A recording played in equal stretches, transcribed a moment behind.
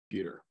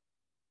computer.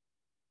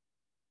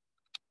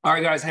 All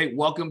right, guys. Hey,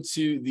 welcome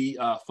to the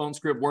phone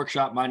script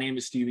workshop. My name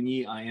is Stephen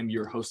Yee. I am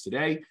your host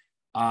today.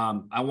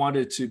 I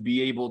wanted to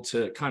be able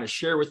to kind of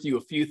share with you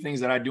a few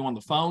things that I do on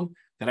the phone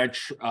that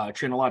I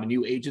train a lot of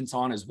new agents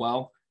on as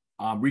well.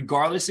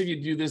 Regardless if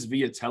you do this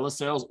via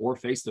telesales or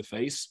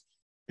face-to-face,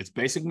 it's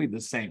basically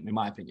the same, in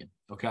my opinion,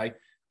 okay?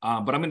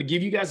 But I'm going to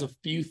give you guys a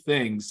few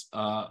things,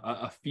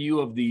 a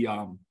few of the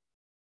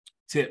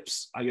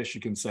tips, I guess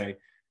you can say.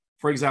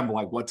 For example,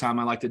 like what time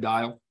I like to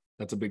dial.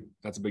 That's a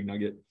big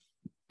nugget.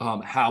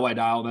 How I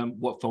dial them,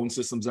 what phone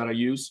systems that I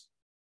use,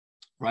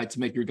 right, to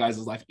make your guys'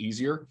 life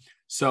easier.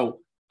 So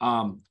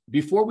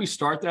before we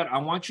start that, I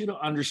want you to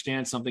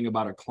understand something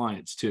about our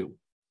clients too.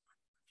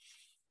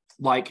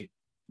 Like,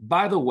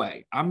 by the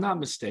way, I'm not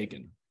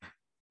mistaken.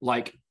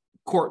 Like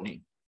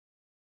Courtney,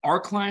 our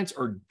clients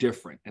are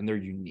different and they're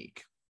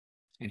unique.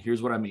 And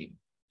here's what I mean.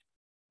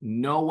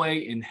 No way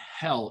in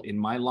hell in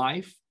my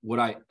life would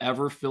I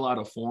ever fill out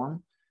a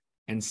form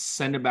and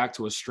send it back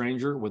to a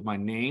stranger with my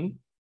name,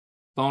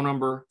 phone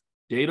number,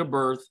 date of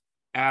birth,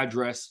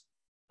 address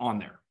on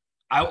there.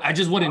 I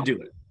just wouldn't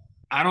do it.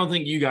 I don't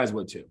think you guys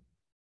would too.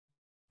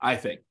 I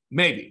think.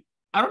 Maybe.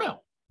 I don't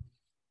know.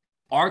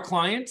 Our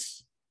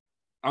clients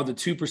are the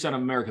 2% of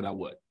America that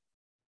would.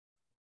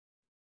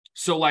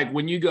 So like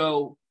when you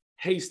go,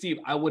 hey, Steve,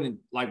 I wouldn't,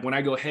 like when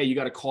I go, hey, you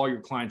got to call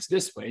your clients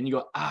this way. And you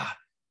go,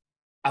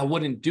 I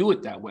wouldn't do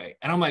it that way.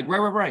 And I'm like,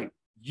 right.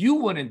 You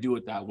wouldn't do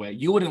it that way.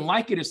 You wouldn't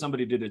like it if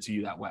somebody did it to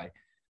you that way.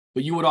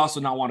 But you would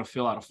also not want to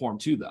fill out a form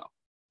too, though.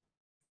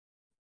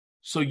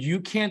 So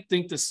you can't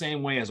think the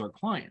same way as our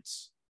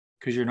clients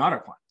because you're not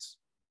our clients.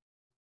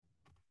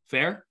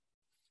 Fair?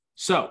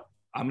 So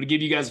I'm going to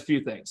give you guys a few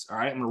things. All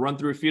right. I'm going to run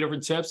through a few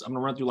different tips. I'm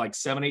going to run through like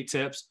 7, 8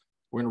 tips.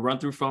 We're going to run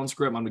through phone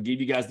script. I'm going to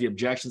give you guys the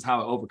objections, how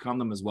I overcome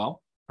them as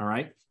well. All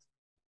right.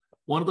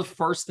 One of the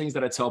first things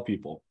that I tell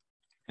people,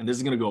 and this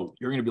is going to go,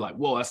 you're going to be like,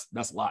 whoa,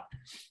 that's a lot.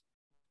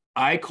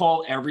 I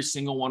call every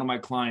single one of my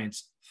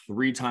clients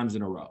 3 times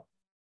in a row.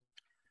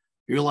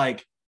 You're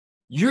like,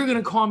 you're going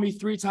to call me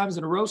 3 times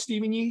in a row,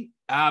 Stephen Yee?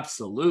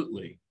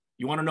 Absolutely.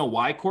 You want to know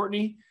why,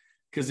 Courtney?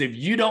 Because if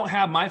you don't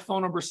have my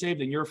phone number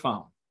saved in your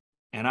phone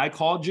and I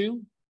called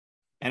you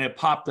and it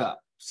popped up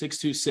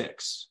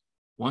 626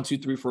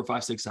 123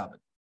 4567,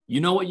 you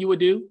know what you would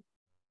do?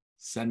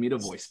 Send me to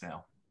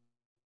voicemail.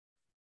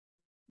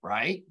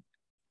 Right?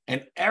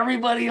 And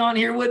everybody on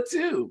here would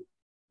too.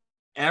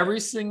 Every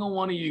single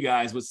one of you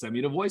guys would send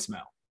me to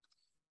voicemail.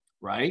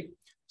 Right?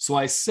 So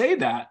I say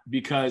that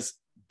because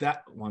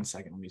one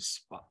second, let me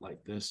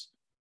spotlight this.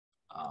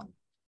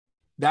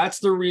 That's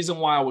the reason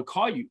why I would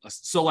call you.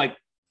 So like,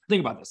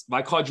 think about this. If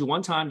I called you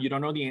one time, you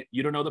don't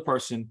know the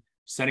person,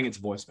 sending it to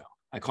voicemail.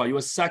 I call you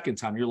a second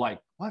time. You're like,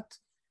 what?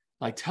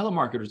 Like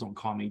telemarketers don't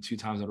call me 2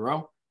 times in a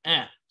row.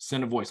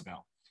 Send a voicemail.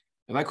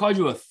 If I called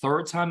you a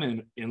third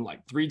time in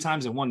like 3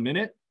 times in 1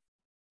 minute,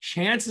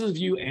 chances of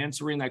you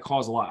answering that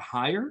call is a lot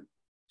higher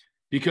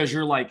because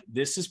you're like,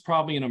 this is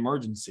probably an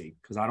emergency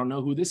because I don't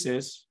know who this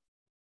is,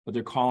 but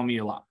they're calling me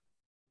a lot.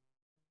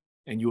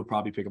 And you would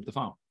probably pick up the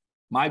phone.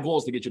 My goal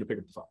is to get you to pick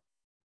up the phone,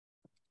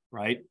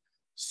 right?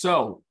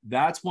 So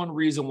that's one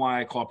reason why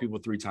I call people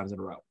 3 times in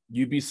a row.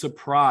 You'd be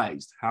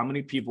surprised how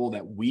many people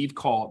that we've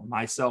called,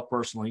 myself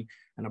personally,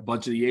 and a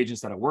bunch of the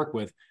agents that I work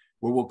with,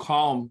 where we'll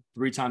call them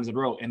 3 times in a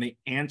row and they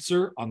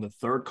answer on the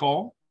 3rd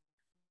call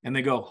and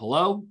they go,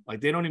 hello?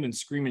 Like they don't even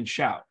scream and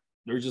shout.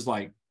 They're just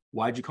like,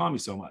 why'd you call me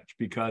so much?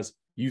 Because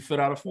you fit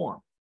out a form.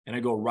 And I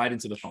go right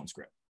into the phone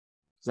script.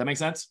 Does that make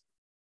sense?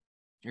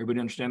 Everybody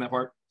understand that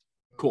part?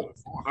 Cool.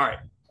 All right.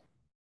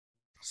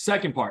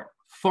 Second part,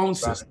 phone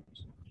systems.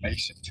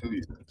 Makes it to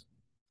you.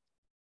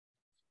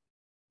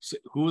 So,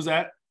 who was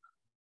that?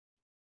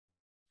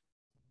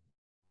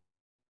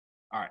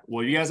 All right.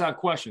 Well, you guys have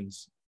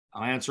questions.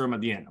 I'll answer them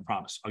at the end. I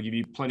promise. I'll give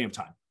you plenty of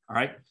time. All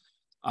right.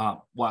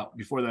 Well,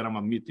 before that, I'm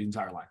going to mute the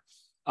entire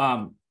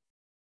line.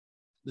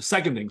 The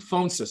second thing,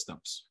 phone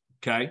systems.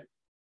 Okay.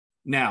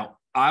 Now,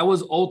 I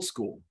was old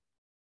school.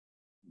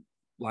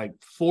 Like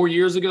 4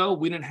 years ago,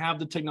 we didn't have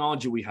the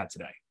technology we had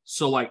today.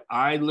 So like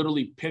I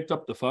literally picked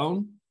up the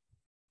phone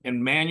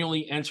and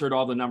manually entered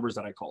all the numbers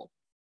that I called.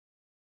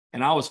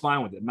 And I was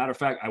fine with it. Matter of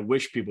fact, I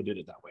wish people did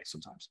it that way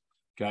sometimes.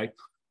 Okay.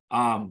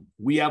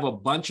 We have a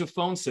bunch of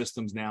phone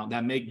systems now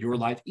that make your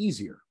life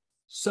easier.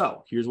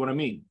 So here's what I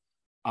mean.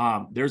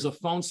 There's a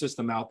phone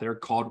system out there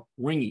called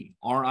Ringy,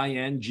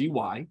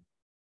 R-I-N-G-Y.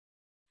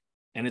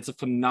 And it's a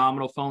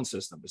phenomenal phone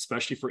system,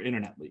 especially for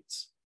internet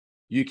leads.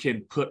 You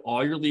can put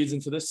all your leads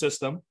into this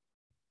system,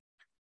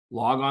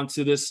 log on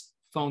to this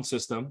phone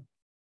system,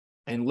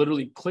 and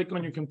literally click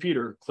on your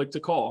computer, click to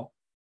call,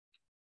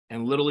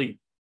 and literally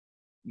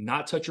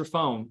not touch your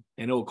phone,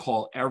 and it'll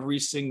call every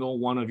single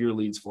one of your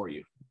leads for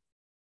you.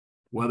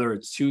 Whether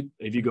it's 2,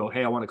 if you go,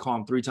 hey, I want to call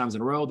them 3 times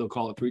in a row, they'll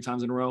call it 3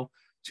 times in a row,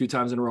 2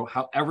 times in a row,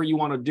 however you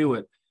want to do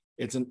it.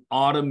 It's an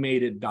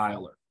automated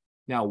dialer.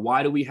 Now,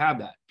 why do we have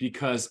that?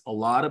 Because a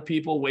lot of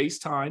people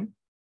waste time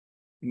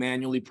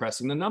manually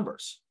pressing the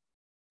numbers.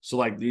 So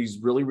like these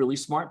really, really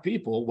smart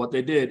people, what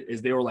they did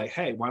is they were like,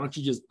 hey, why don't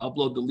you just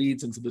upload the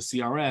leads into the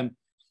CRM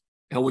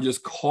and we'll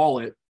just call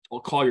it,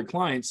 or call your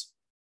clients.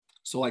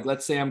 So like,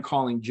 let's say I'm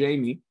calling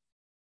Jamie,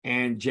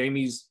 and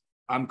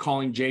I'm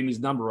calling Jamie's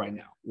number right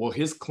now. Well,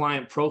 his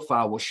client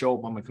profile will show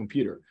up on my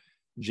computer.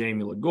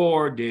 Jamie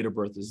Lagore, date of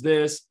birth is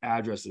this,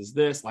 address is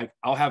this. Like,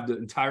 I'll have the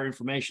entire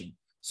information.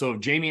 So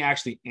if Jamie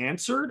actually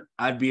answered,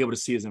 I'd be able to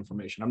see his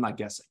information. I'm not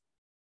guessing,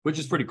 which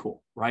is pretty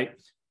cool, right?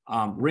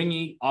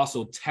 Ringy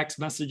also text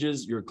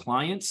messages your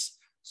clients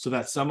so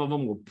that some of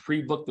them will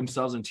pre-book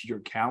themselves into your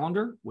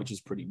calendar, which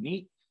is pretty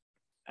neat.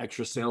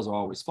 Extra sales are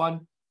always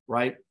fun,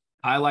 right?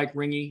 I like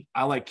Ringy.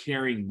 I like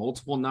carrying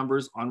multiple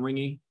numbers on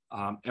Ringy.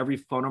 Every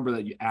phone number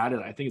that you added,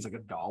 I think it's like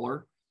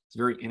 $1. It's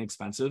very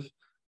inexpensive.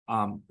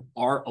 A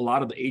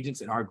lot of the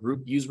agents in our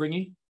group use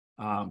Ringy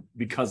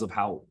because of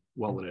how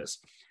well it is.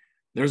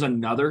 There's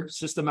another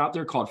system out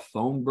there called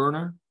Phone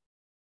Burner.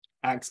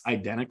 Acts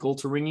identical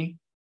to Ringy.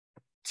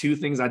 Two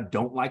things I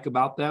don't like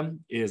about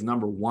them is,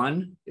 number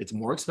one, it's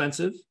more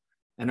expensive.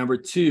 And number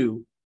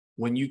two,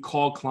 when you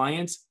call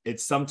clients, it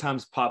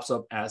sometimes pops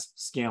up as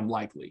scam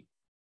likely.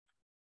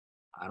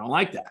 I don't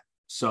like that.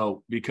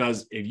 So,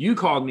 because if you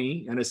called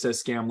me and it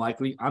says scam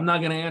likely, I'm not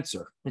going to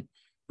answer.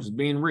 Just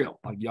being real.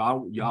 Like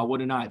y'all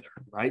wouldn't either,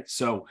 right?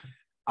 So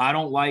I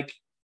don't like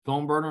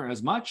Phone Burner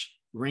as much.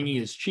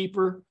 Ringy is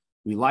cheaper.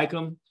 We like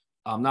them.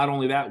 Not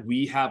only that,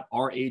 we have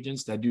our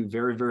agents that do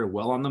very, very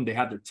well on them. They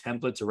have their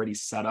templates already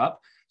set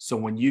up. So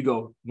when you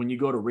go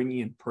to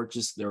Ringy and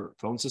purchase their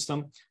phone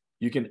system,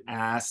 you can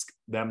ask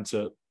them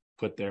to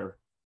put their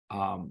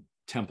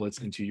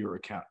templates into your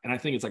account. And I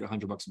think it's like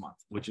 $100 a month,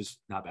 which is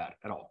not bad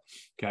at all.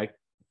 Okay.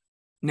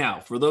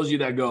 Now, for those of you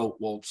that go,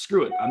 well,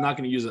 screw it, I'm not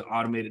going to use an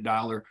automated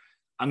dialer.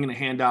 I'm going to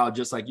hand dial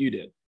just like you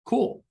did.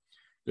 Cool.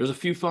 There's a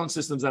few phone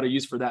systems that are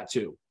used for that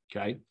too.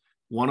 Okay.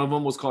 One of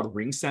them was called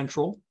Ring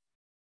Central.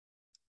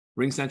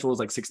 Ring Central was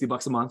like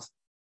 $60 a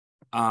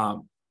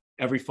month.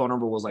 Every phone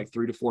number was like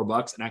 $3 to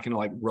 $4, and I can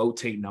like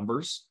rotate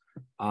numbers.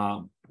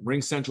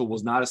 Ring Central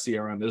was not a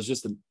CRM. It was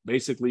just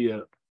basically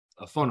a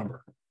phone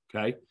number.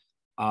 Okay.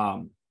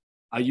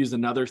 I used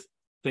another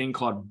thing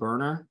called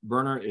Burner.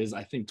 Burner is,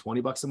 I think,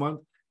 $20 a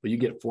month, but you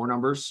get 4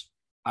 numbers.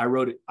 I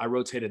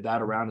rotated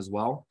that around as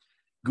well.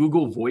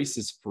 Google Voice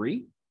is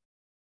free.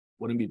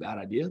 Wouldn't be a bad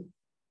idea.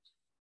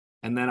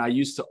 And then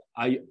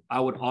I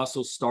would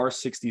also star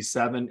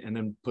 67 and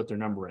then put their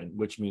number in,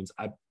 which means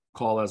I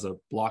call as a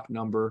block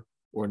number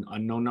or an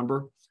unknown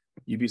number.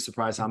 You'd be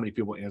surprised how many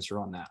people answer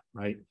on that,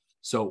 right?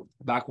 So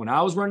back when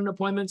I was running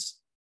appointments,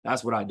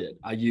 that's what I did.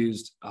 I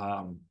used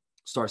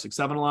star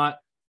 67 a lot,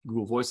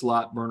 Google Voice a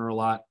lot, Burner a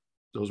lot.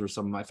 Those were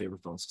some of my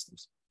favorite phone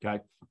systems,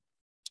 okay?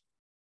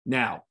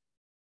 Now,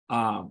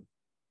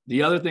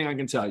 the other thing I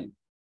can tell you,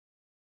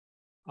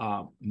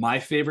 my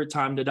favorite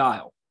time to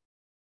dial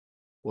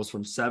was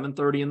from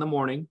 7:30 in the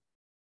morning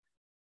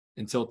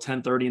until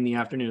 10:30 in the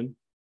afternoon,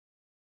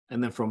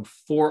 and then from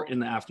 4 in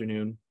the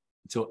afternoon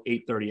until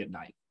 8:30 at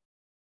night.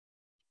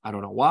 I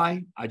don't know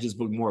why. I just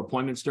booked more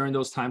appointments during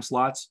those time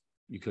slots.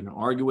 You couldn't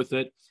argue with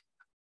it.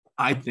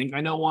 I think I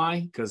know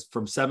why, because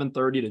from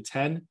 7:30 to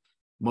 10,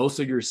 most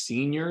of your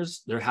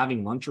seniors, they're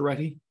having lunch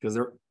already because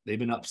they've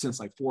been up since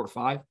like 4 or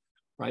 5,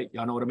 right?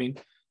 Y'all know what I mean?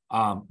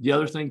 The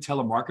other thing,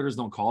 telemarketers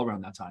don't call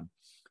around that time.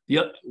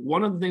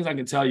 One of the things I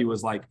can tell you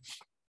is, like,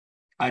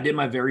 I did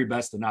my very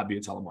best to not be a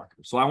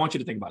telemarketer. So I want you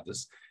to think about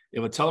this.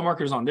 If a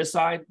telemarketer is on this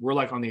side, we're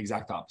like on the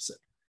exact opposite.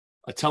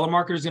 A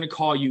telemarketer is going to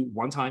call you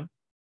one time.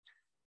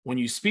 When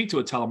you speak to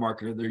a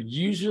telemarketer, they're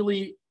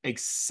usually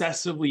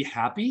excessively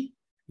happy,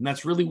 and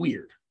that's really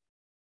weird.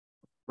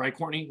 Right,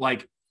 Courtney?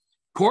 Like,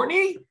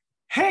 Courtney,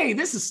 hey,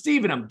 this is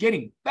Steven. I'm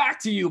getting back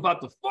to you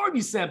about the form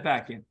you sent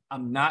back in.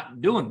 I'm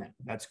not doing that.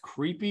 That's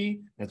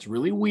creepy. That's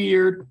really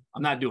weird.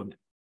 I'm not doing that,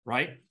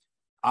 right?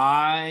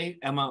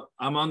 I'm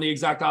on the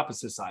exact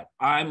opposite side.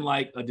 I'm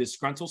like a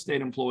disgruntled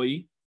state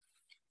employee.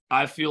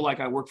 I feel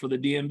like I work for the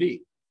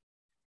DMV.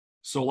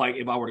 So like,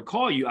 if I were to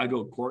call you, I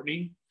go,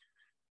 Courtney,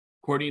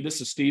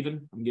 this is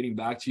Steven. I'm getting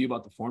back to you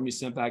about the form you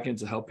sent back in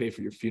to help pay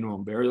for your funeral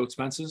and burial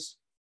expenses.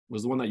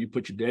 Was the one that you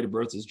put your date of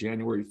birth as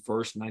January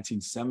 1st,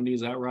 1970.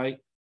 Is that right?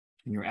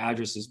 And your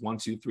address is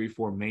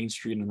 1234 Main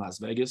Street in Las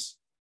Vegas.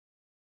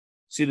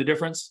 See the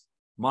difference?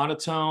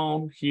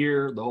 Monotone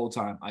here the whole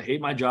time. I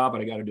hate my job,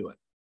 but I got to do it.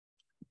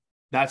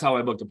 That's how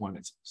I booked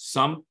appointments.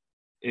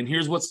 And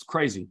here's what's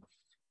crazy.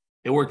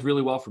 It worked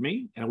really well for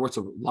me, and it works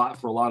a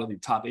lot for a lot of the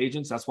top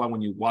agents. That's why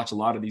when you watch a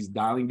lot of these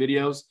dialing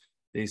videos,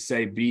 they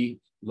say be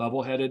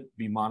level-headed,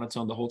 be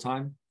monotone the whole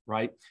time,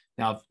 right?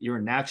 Now, if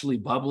you're naturally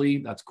bubbly,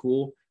 that's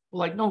cool. But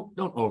like, don't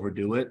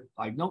overdo it.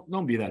 Like,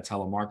 don't be that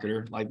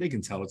telemarketer. Like, they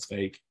can tell it's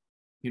fake.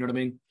 You know what I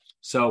mean?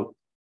 So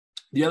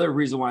the other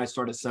reason why I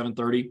start at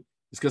 7:30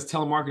 is because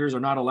telemarketers are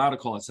not allowed to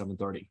call at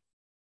 7:30.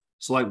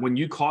 So like, when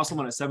you call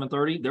someone at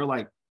 7:30, they're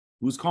like,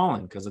 who's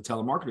calling? Because a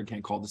telemarketer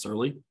can't call this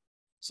early.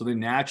 So they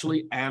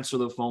naturally answer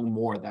the phone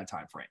more at that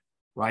time frame,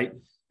 right?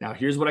 Now,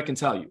 here's what I can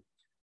tell you.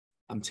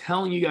 I'm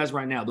telling you guys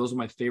right now, those are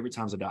my favorite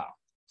times to dial.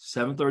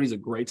 7:30 is a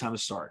great time to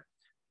start.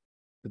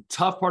 The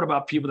tough part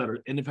about people that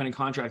are independent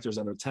contractors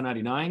that are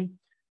 1099,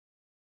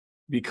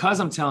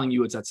 because I'm telling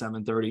you it's at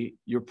 7:30,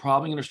 you're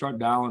probably going to start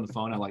dialing the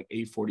phone at like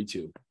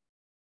 8:42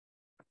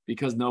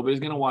 because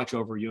nobody's going to watch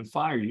over you and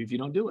fire you if you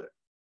don't do it.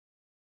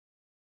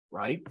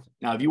 Right?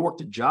 Now, if you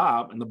worked a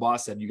job and the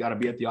boss said you got to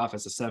be at the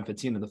office at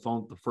 7:15 and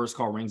the first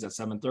call rings at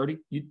 7:30,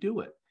 you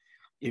do it.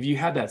 If you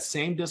had that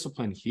same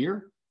discipline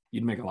here,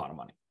 you'd make a lot of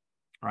money.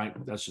 Right?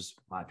 That's just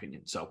my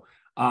opinion. So,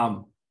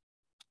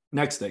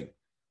 next thing,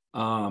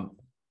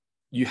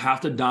 you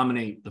have to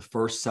dominate the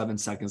first 7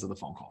 seconds of the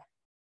phone call.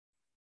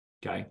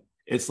 Okay.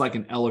 It's like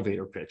an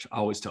elevator pitch. I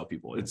always tell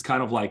people it's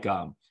kind of like,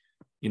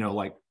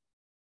 like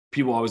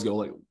people always go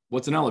like,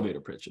 what's an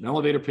elevator pitch? An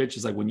elevator pitch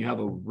is like when you have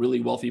a really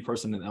wealthy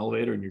person in an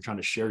elevator and you're trying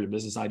to share your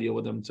business idea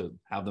with them to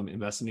have them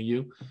invest into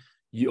you.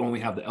 You only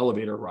have the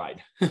elevator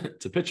ride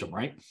to pitch them,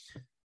 right?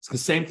 It's the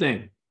same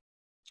thing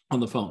on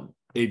the phone.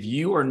 If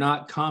you are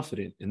not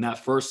confident in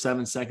that first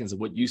 7 seconds of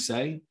what you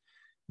say,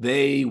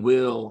 they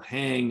will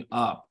hang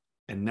up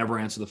and never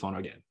answer the phone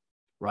again,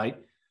 right?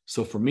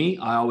 So for me,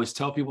 I always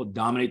tell people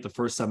dominate the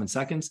first 7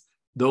 seconds.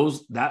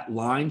 That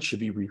line should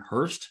be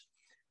rehearsed.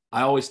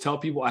 I always tell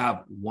people I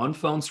have one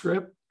phone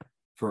script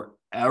for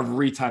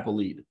every type of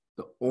lead.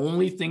 The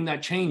only thing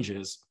that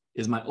changes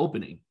is my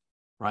opening,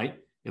 right?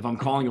 If I'm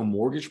calling a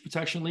mortgage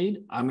protection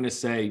lead, I'm going to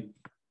say,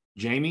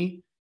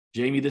 Jamie,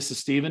 this is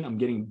Steven. I'm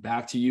getting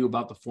back to you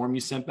about the form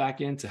you sent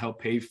back in to help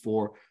pay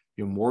for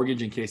your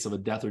mortgage in case of a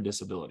death or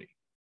disability.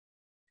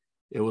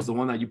 It was the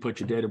one that you put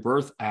your date of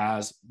birth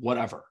as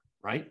whatever,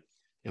 right?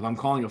 If I'm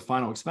calling a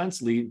final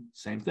expense lead,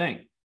 same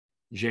thing.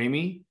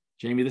 Jamie,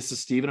 this is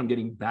Steven. I'm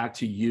getting back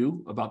to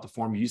you about the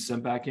form you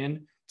sent back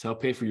in to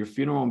help pay for your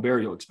funeral and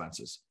burial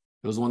expenses.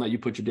 It was the one that you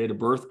put your date of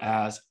birth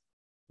as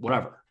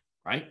whatever,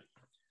 right?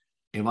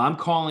 If I'm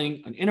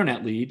calling an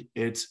internet lead,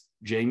 it's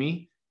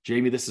Jamie,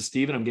 this is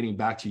Steven. I'm getting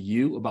back to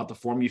you about the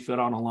form you filled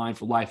out online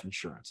for life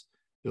insurance.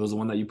 It was the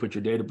one that you put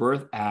your date of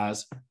birth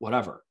as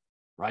whatever,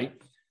 right?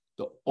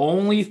 The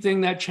only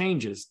thing that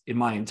changes in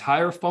my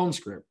entire phone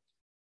script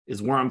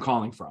is where I'm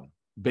calling from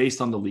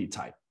based on the lead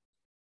type.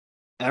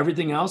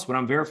 Everything else, when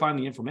I'm verifying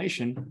the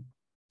information,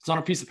 it's on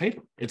a piece of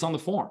paper. It's on the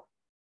form,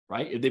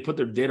 right? If they put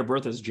their date of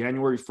birth as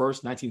January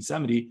 1st,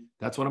 1970,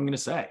 that's what I'm going to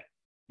say.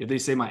 If they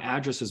say my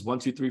address is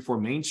 1234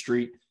 Main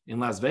Street in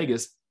Las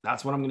Vegas,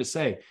 that's what I'm going to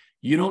say.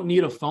 You don't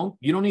need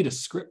a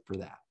script for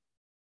that,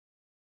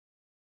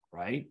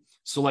 right?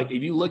 So like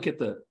if you look at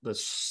the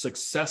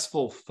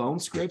successful phone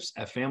scripts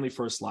at Family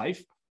First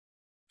Life,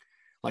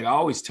 like I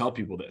always tell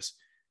people this,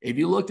 if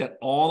you looked at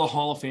all the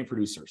Hall of Fame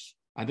producers,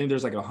 I think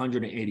there's like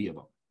 180 of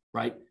them,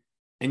 right?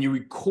 And you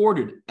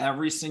recorded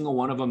every single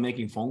one of them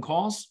making phone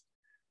calls,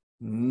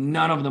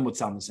 none of them would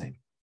sound the same.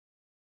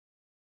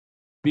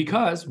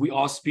 Because we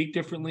all speak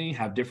differently,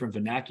 have different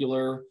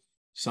vernacular.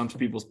 Some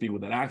people speak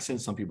with an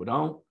accent, some people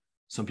don't.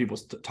 Some people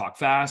talk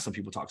fast, some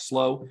people talk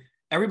slow.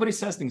 Everybody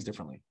says things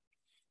differently.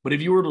 But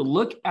if you were to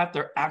look at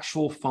their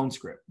actual phone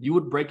script, you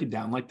would break it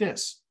down like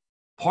this.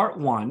 Part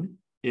 1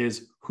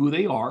 is who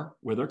they are,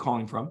 where they're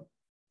calling from.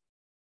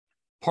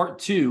 Part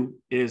 2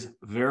 is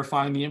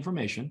verifying the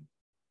information.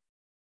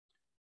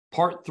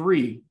 Part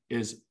 3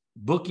 is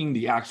booking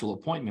the actual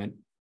appointment.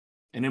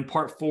 And then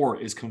part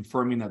 4 is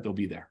confirming that they'll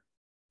be there.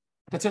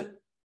 That's it.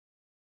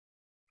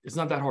 It's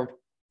not that hard,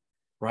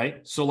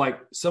 right? So like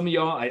some of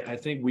y'all, I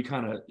think we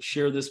kind of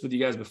shared this with you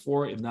guys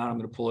before. If not, I'm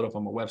going to pull it up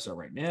on my website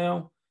right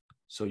now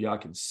so y'all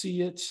can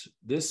see it.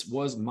 This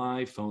was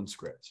my phone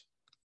script.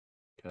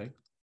 Okay.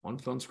 One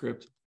phone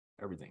script,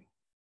 everything.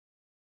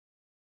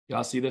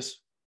 Y'all see this?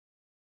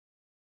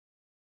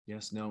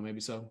 Yes, no, maybe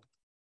so.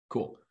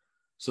 Cool.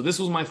 So this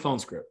was my phone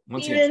script.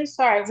 Steven,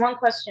 sorry, one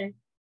question.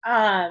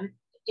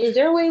 Is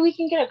there a way we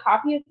can get a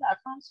copy of that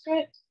phone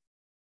script?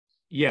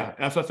 Yeah,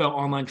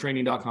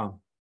 FFLOnlineTraining.com.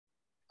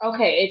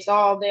 Okay, it's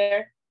all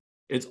there.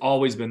 It's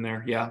always been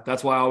there. Yeah,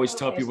 that's why I always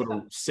tell people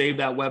to save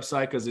that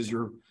website because it's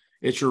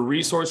your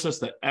resources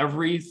to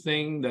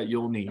everything that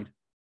you'll need.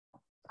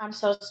 I'm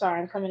so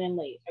sorry, I'm coming in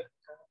late.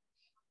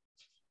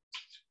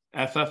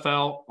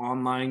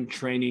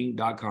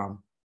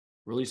 FFLOnlineTraining.com.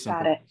 Really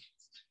simple. Got it.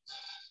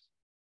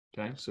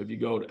 Okay, so if you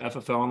go to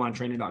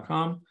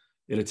FFLOnlineTraining.com,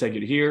 it'll take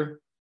you to here.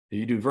 If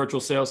you do virtual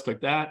sales,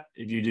 click that.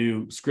 If you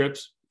do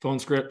scripts, phone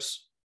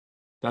scripts,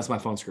 that's my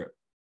phone script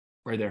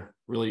right there.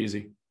 Really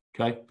easy.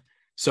 Okay,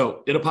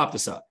 so it'll pop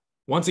this up.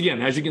 Once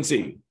again, as you can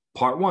see,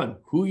 part 1,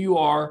 who you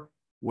are,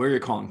 where you're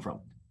calling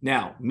from.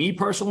 Now, me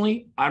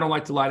personally, I don't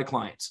like to lie to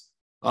clients.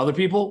 Other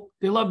people,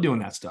 they love doing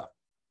that stuff.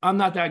 I'm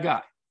not that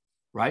guy,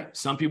 right?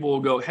 Some people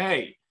will go,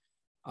 hey,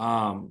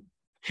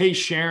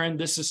 Sharon,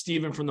 this is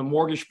Steven from the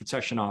Mortgage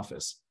Protection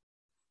Office.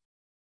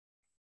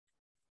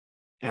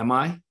 Am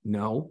I?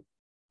 No.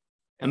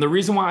 And the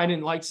reason why I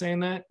didn't like saying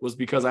that was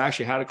because I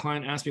actually had a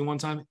client ask me one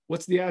time,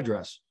 what's the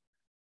address?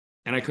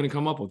 And I couldn't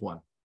come up with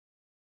one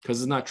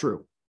because it's not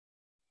true.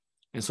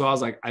 And so I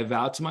was like, I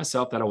vowed to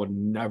myself that I would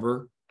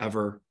never,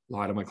 ever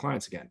lie to my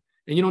clients again.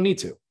 And you don't need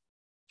to,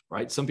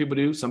 right? Some people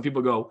do. Some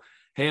people go,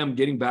 hey, I'm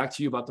getting back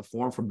to you about the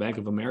form from Bank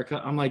of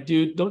America. I'm like,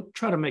 dude, don't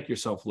try to make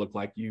yourself look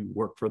like you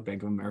work for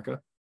Bank of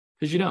America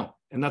because you don't.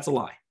 And that's a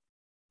lie,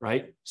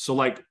 right? So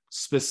like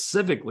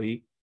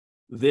specifically,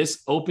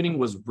 This opening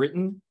was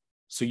written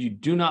so you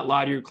do not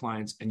lie to your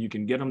clients and you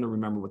can get them to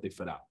remember what they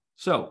fit out.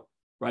 So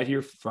right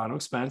here, final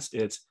expense,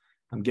 it's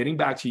I'm getting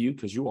back to you,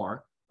 because you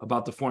are,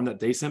 about the form that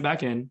they sent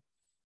back in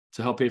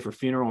to help pay for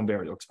funeral and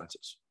burial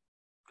expenses,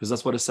 because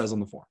that's what it says on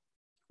the form,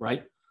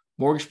 right?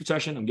 Mortgage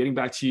protection, I'm getting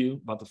back to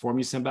you about the form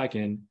you sent back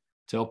in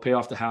to help pay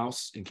off the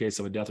house in case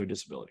of a death or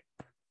disability,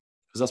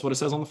 because that's what it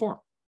says on the form.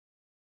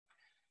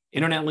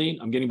 Internet lien,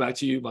 I'm getting back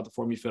to you about the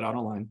form you fit out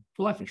online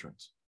for life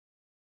insurance.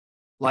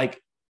 Like,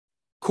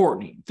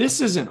 Courtney, this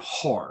isn't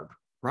hard,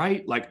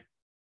 right? Like,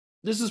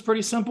 this is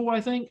pretty simple,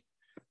 I think.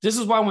 This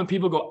is why when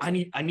people go, I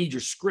need your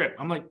script,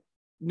 I'm like,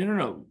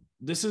 no.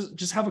 This is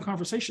just have a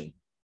conversation.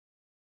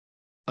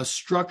 A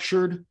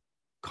structured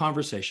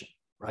conversation,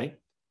 right?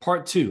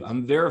 Part two,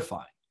 I'm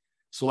verifying.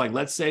 So like,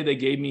 let's say they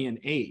gave me an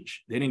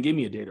age. They didn't give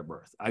me a date of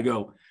birth. I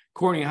go,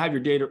 Courtney, I have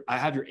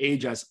your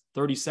age as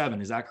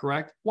 37. Is that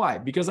correct? Why?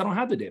 Because I don't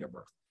have the date of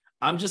birth.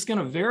 I'm just going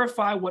to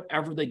verify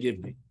whatever they give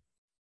me.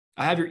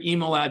 I have your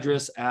email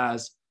address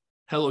as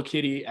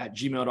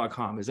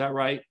hellokitty@gmail.com. Is that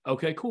right?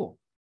 Okay, cool.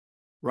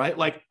 Right?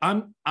 Like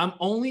I'm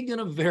only going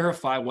to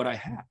verify what I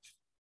have.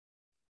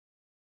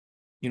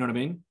 You know what I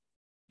mean?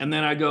 And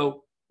then I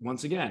go,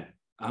 once again,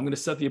 I'm going to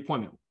set the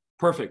appointment.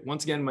 Perfect.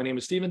 Once again, my name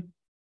is Steven.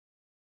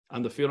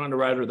 I'm the field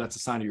underwriter that's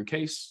assigned to your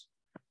case.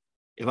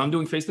 If I'm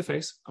doing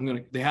face-to-face,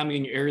 they have me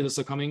in your area this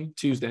upcoming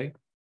Tuesday.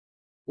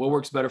 What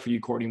works better for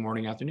you, Courtney,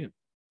 morning, afternoon?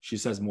 She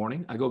says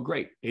morning. I go,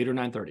 great, 8 or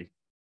 9:30.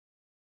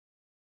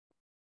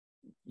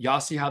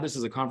 Y'all see how this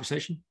is a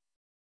conversation,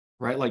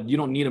 right? Like, you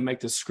don't need to make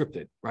this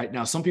scripted, right?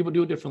 Now, some people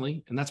do it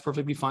differently, and that's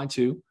perfectly fine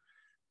too.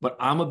 But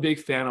I'm a big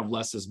fan of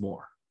less is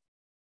more,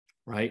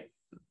 right?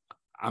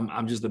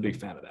 I'm just a big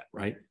fan of that,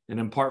 right? And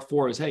then part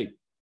 4 is, hey,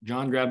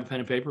 John, grab a pen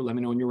and paper. Let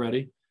me know when you're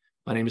ready.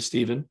 My name is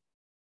Steven.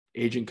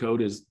 Agent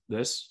code is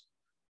this.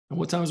 And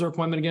what time is our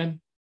appointment again?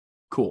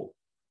 Cool.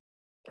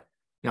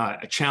 Now,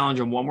 I challenge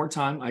them one more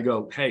time. I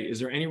go, hey, is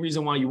there any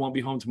reason why you won't be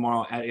home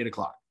tomorrow at 8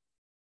 o'clock?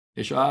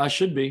 They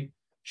should be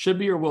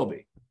or will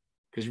be.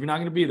 Because if you're not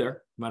going to be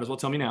there, you might as well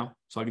tell me now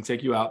so I can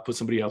take you out, put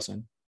somebody else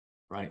in,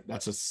 right?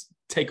 That's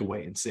a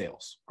takeaway in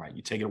sales, right?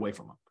 You take it away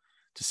from them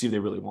to see if they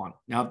really want it.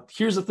 Now,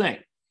 here's the thing.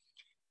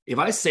 If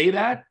I say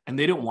that and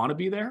they don't want to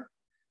be there,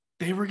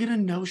 they were going to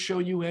no-show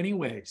you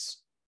anyways.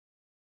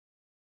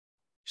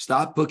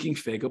 Stop booking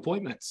fake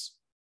appointments.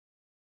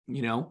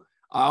 You know,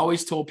 I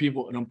always told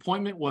people an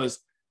appointment was,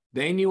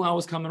 they knew I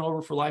was coming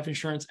over for life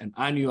insurance and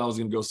I knew I was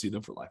going to go see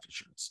them for life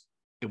insurance.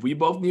 If we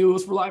both knew it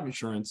was for life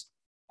insurance,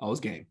 I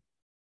was game,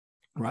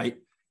 right?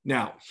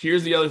 Now,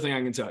 here's the other thing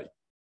I can tell you.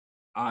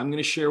 I'm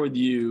going to share with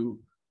you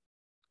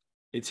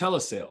a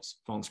telesales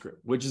phone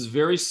script, which is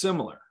very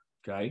similar,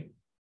 okay?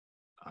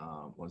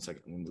 1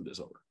 second, let me move this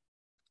over,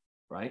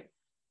 right?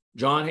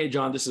 John, hey,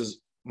 John, this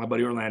is my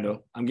buddy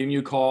Orlando. I'm giving you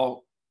a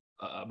call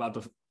about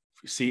the,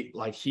 see,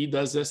 like he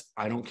does this.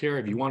 I don't care.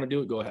 If you want to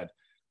do it, go ahead.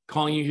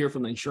 Calling you here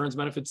from the Insurance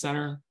Benefits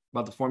Center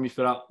about the form you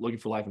fit out, looking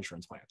for life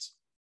insurance plans.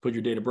 Put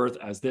your date of birth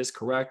as this,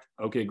 correct?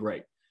 Okay,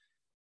 great.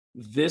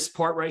 This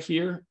part right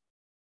here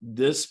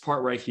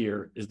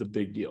is the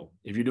big deal.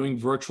 If you're doing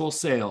virtual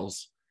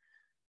sales,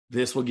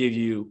 this will give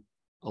you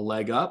a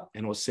leg up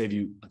and it will save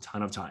you a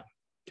ton of time,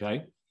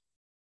 okay?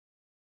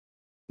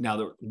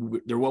 Now,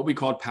 they're what we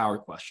call power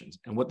questions.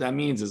 And what that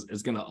means is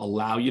it's going to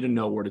allow you to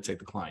know where to take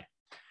the client.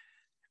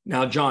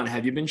 Now, John,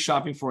 have you been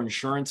shopping for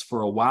insurance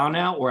for a while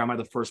now, or am I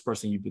the first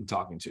person you've been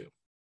talking to?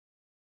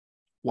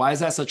 Why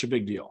is that such a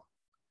big deal?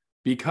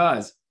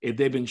 Because if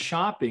they've been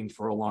shopping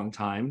for a long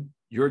time,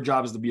 your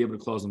job is to be able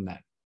to close them then.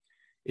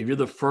 If you're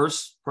the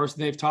first person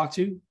they've talked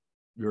to,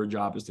 your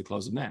job is to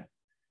close them then.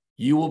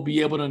 You will be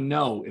able to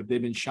know if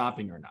they've been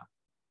shopping or not,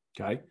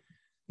 okay?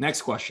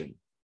 Next question.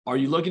 Are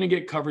you looking to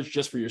get coverage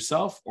just for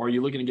yourself, or are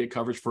you looking to get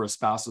coverage for a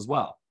spouse as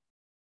well?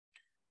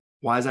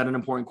 Why is that an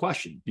important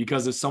question?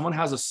 Because if someone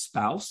has a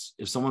spouse,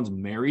 if someone's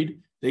married,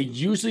 they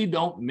usually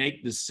don't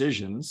make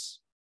decisions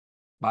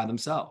by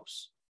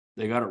themselves.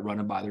 They got to run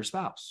it by their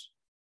spouse.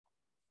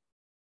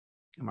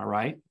 Am I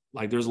right?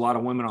 Like, there's a lot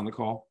of women on the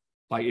call.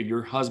 Like, if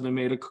your husband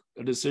made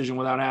a decision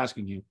without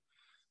asking you,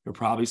 you're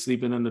probably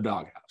sleeping in the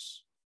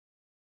doghouse.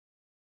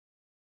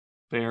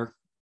 Fair,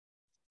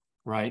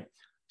 right?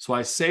 So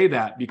I say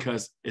that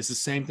because it's the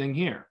same thing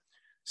here.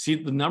 See,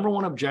 the number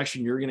one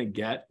objection you're going to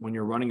get when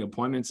you're running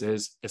appointments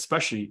is,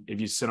 especially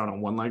if you sit on a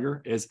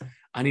one-legger, is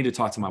I need to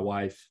talk to my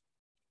wife.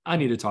 I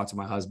need to talk to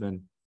my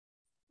husband.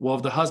 Well,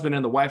 if the husband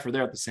and the wife are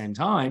there at the same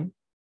time,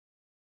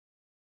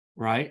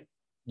 right,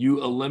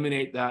 you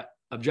eliminate that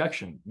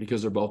objection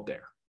because they're both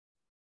there.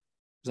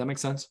 Does that make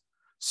sense?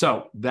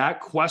 So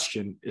that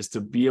question is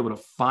to be able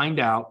to find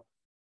out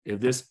if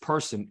this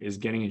person is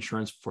getting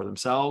insurance for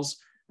themselves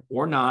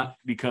or not,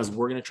 because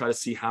we're going to try to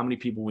see how many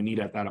people we need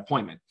at that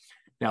appointment.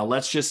 Now,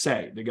 let's just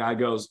say the guy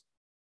goes,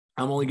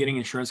 I'm only getting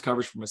insurance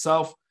coverage for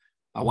myself.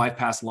 My wife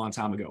passed a long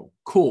time ago.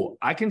 Cool.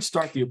 I can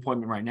start the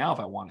appointment right now if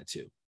I wanted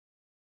to,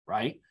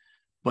 right?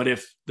 But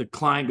if the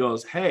client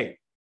goes, hey,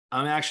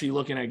 I'm actually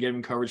looking at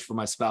giving coverage for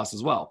my spouse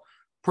as well.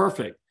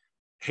 Perfect.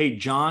 hey,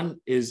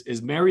 John,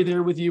 is Mary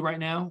there with you right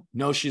now?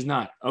 No, she's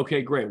not.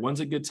 Okay, great.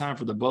 When's a good time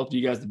for the both of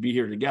you guys to be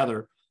here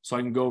together so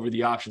I can go over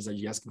the options that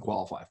you guys can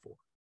qualify for?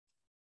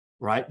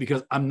 Right?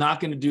 Because I'm not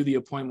going to do the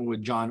appointment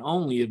with John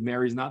only if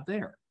Mary's not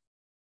there.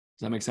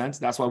 Does that make sense?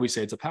 That's why we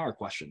say it's a power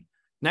question.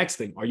 Next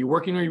thing, are you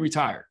working or are you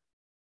retired?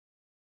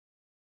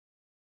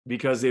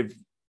 Because if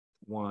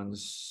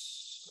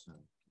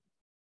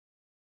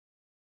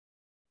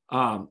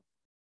I'm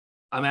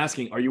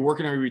asking, are you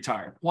working or are you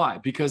retired? Why?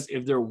 Because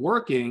if they're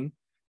working,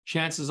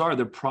 chances are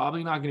they're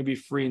probably not going to be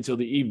free until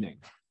the evening.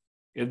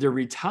 If they're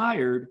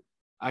retired,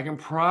 I can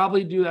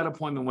probably do that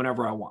appointment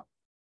whenever I want.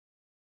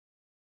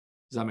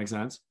 Does that make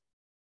sense?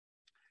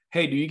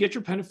 Hey, do you get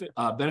your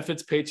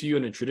benefits paid to you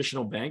in a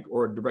traditional bank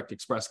or a direct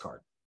express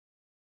card?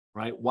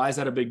 Right? Why is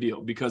that a big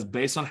deal? Because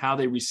based on how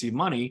they receive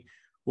money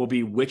will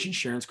be which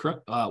insurance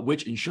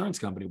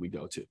company we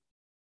go to,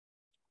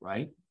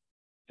 right?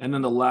 And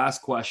then the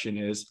last question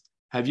is,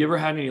 have you ever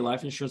had any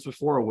life insurance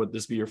before, or would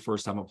this be your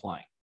first time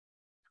applying?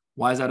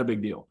 Why is that a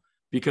big deal?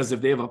 Because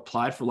if they've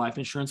applied for life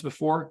insurance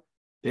before,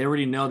 they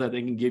already know that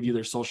they can give you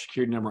their social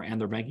security number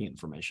and their banking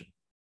information.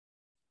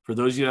 For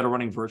those of you that are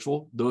running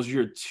virtual, those are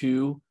your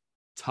two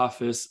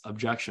toughest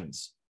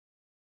objections.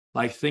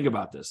 Like, think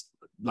about this.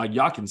 Like,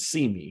 y'all can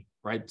see me,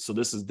 right? So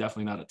this is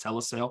definitely not a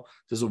telesale.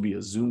 This will be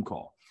a Zoom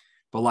call.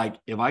 But like,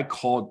 if I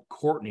called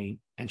Courtney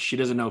and she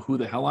doesn't know who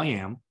the hell I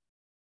am,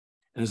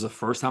 and it's the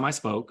first time I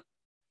spoke,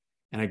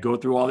 and I go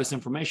through all this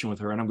information with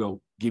her and I'm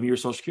go, give me your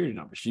social security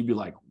number. She'd be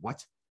like,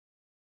 what?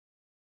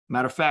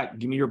 Matter of fact,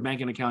 give me your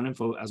banking account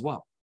info as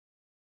well.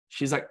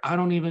 She's like, I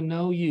don't even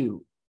know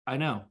you. I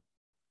know.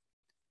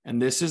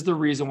 And this is the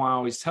reason why I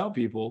always tell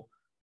people,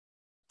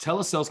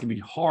 telesales can be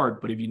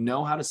hard, but if you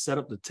know how to set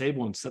up the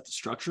table and set the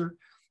structure,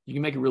 you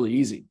can make it really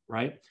easy,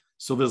 right?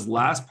 So this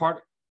last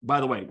part,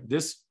 by the way,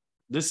 this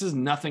is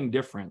nothing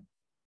different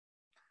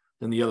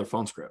than the other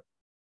phone script.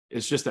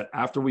 It's just that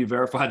after we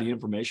verify the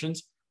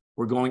informations,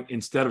 we're going,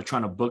 instead of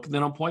trying to book an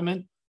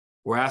appointment,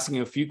 we're asking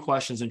a few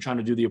questions and trying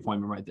to do the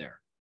appointment right there,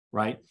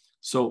 right?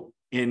 So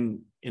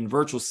in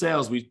virtual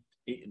sales, let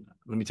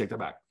me take that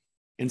back.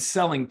 In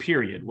selling,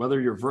 period, whether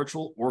you're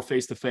virtual or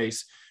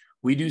face-to-face,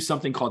 we do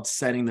something called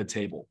setting the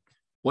table.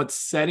 What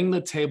setting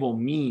the table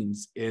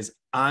means is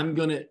I'm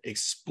going to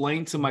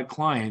explain to my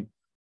client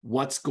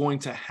what's going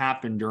to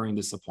happen during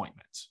this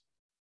appointment.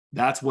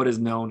 That's what is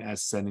known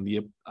as setting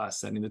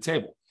the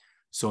table.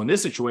 So in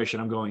this situation,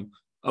 I'm going,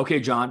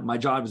 okay, John, my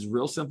job is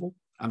real simple.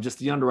 I'm just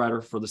the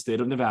underwriter for the state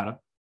of Nevada.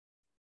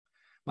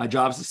 My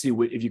job is to see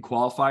if you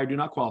qualify or do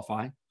not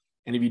qualify.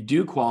 And if you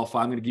do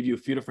qualify, I'm going to give you a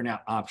few different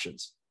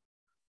options.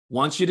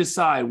 Once you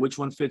decide which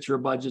one fits your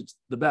budget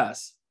the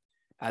best,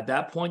 at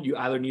that point, you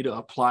either need to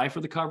apply for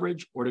the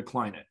coverage or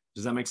decline it.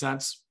 Does that make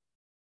sense?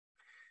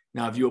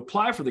 Now, if you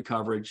apply for the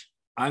coverage,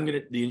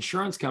 the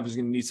insurance company is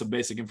going to need some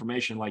basic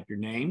information like your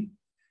name,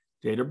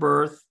 date of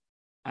birth,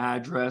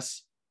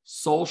 address,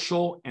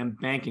 social, and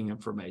banking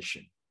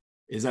information.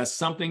 Is that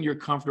something you're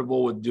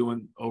comfortable with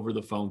doing over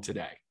the phone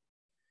today?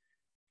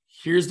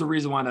 Here's the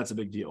reason why that's a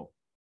big deal.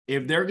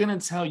 If they're going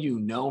to tell you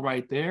no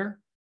right there,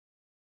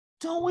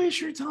 don't waste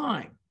your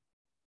time.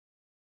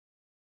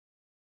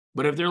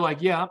 But if they're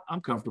like, yeah,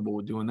 I'm comfortable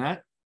with doing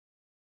that,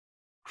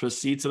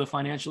 proceed to the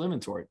financial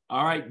inventory.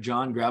 All right,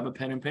 John, grab a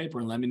pen and paper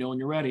and let me know when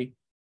you're ready.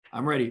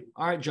 I'm ready.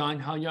 All right,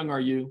 John, how young are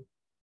you?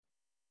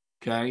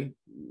 Okay.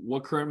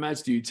 What current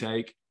meds do you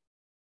take?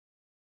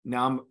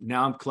 Now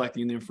I'm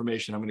collecting the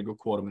information. I'm going to go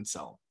quote them and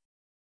sell them.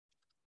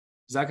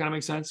 Does that kind of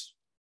make sense?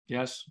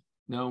 Yes?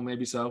 No?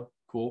 Maybe so?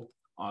 Cool.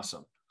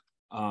 Awesome.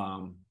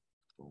 Boom,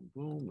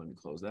 boom. Let me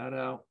close that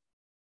out.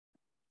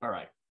 All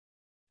right.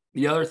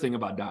 The other thing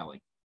about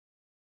dialing.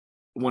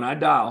 When I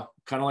dial,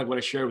 kind of like what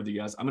I shared with you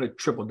guys, I'm going to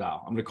triple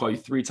dial. I'm going to call you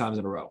 3 times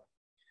in a row.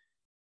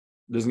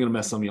 This is going to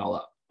mess some of y'all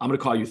up. I'm going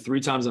to call you 3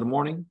 times in the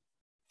morning,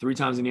 3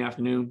 times in the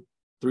afternoon,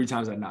 3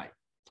 times at night.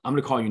 I'm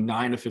going to call you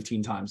 9 to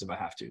 15 times if I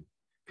have to,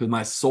 because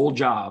my sole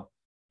job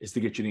is to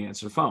get you to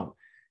answer the phone.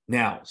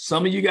 Now,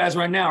 some of you guys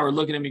right now are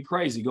looking at me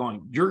crazy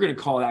going, you're going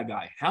to call that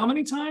guy how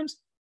many times?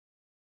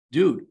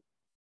 Dude.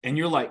 And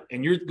you're like,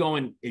 and you're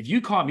going, if you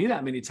call me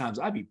that many times,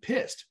 I'd be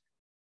pissed.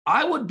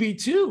 I would be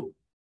too.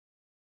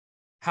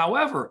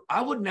 However,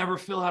 I would never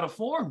fill out a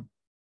form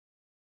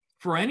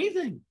for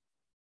anything.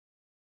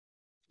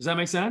 Does that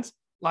make sense?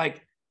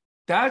 Like,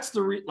 that's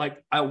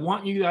like, I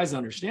want you guys to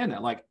understand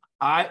that. Like,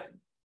 I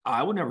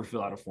would never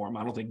fill out a form.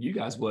 I don't think you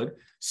guys would.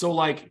 So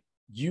like,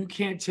 you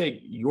can't take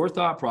your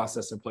thought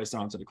process and place it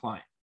onto the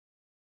client.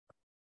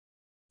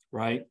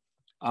 Right?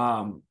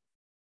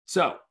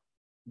 So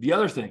the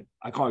other thing,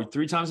 I call you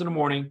 3 times in the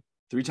morning,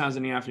 3 times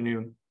in the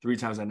afternoon, 3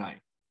 times at night.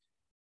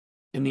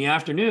 In the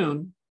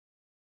afternoon,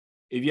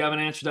 if you haven't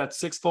answered that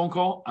 6th phone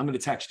call, I'm going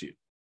to text you.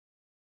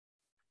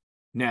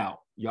 Now,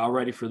 y'all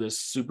ready for this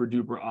super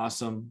duper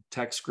awesome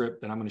text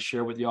script that I'm going to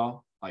share with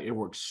y'all? Like, it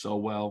works so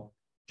well.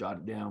 Jot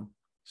it down.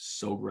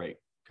 So great.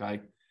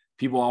 Okay.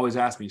 People always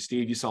ask me,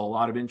 Steve, you sell a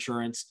lot of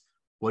insurance.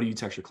 What do you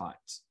text your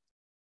clients?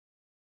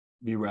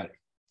 Be ready.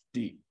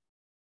 D.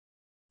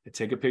 I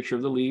take a picture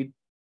of the lead.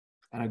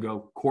 And I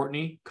go,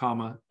 Courtney,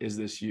 comma, is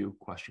this you?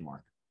 Question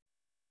mark.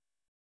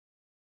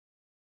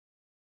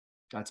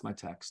 That's my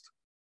text.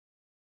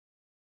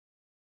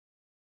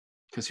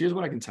 Because here's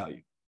what I can tell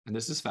you, and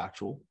this is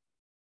factual,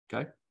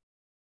 okay?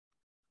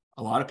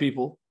 A lot of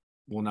people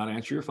will not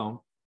answer your phone.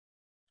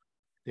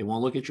 They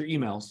won't look at your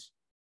emails.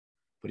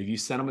 But if you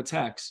send them a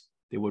text,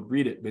 they would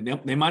read it. But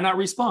they might not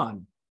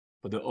respond,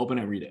 but they'll open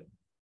and read it.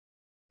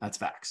 That's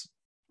facts,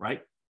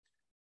 right?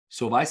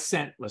 So if I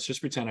sent, let's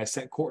just pretend I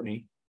sent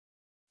Courtney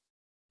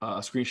a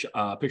screenshot,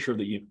 a picture of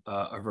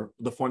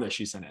the form that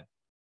she sent in.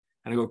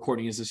 And I go,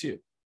 Courtney, is this you?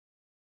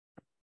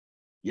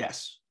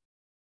 Yes.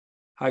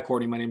 Hi,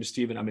 Courtney. My name is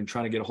Steven. I've been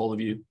trying to get a hold of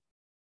you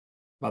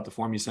about the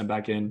form you sent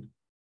back in.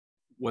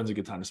 When's a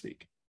good time to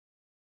speak?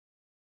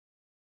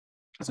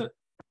 That's it.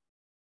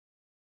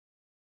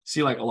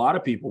 See, like a lot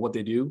of people, what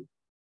they do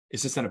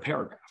is to send a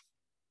paragraph.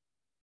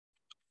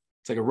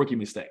 It's like a rookie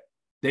mistake.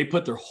 They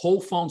put their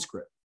whole phone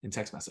script in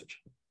text message.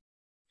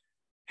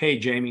 Hey,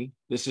 Jamie,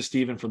 this is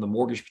Steven from the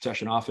Mortgage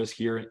Protection Office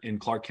here in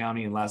Clark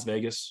County in Las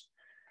Vegas.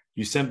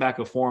 You sent back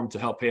a form to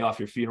help pay off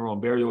your funeral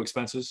and burial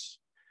expenses.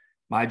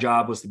 My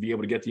job was to be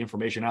able to get the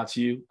information out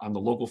to you. I'm the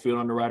local field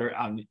underwriter.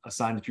 I'm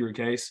assigned to your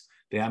case.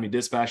 They have me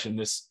dispatched in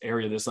this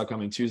area this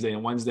upcoming Tuesday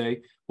and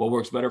Wednesday. What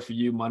works better for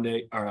you,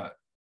 Monday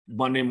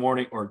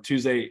morning or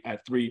Tuesday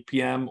at 3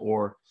 p.m.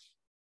 or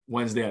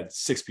Wednesday at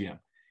 6 p.m.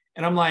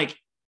 And I'm like,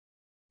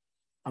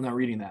 I'm not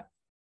reading that.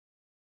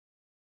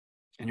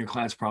 And your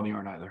clients probably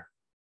aren't either.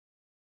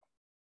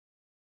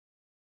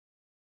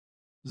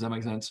 Does that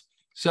make sense?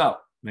 So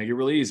make it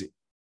really easy.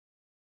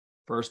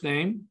 First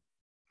name,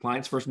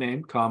 client's first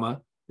name,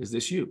 comma, is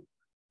this you?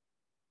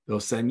 They'll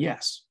send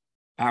yes.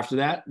 After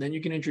that, then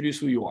you can introduce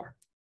who you are.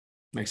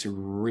 Makes it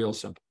real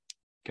simple.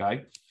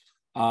 Okay.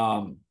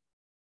 I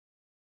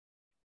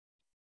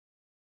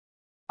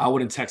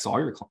wouldn't text all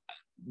your clients.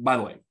 By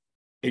the way,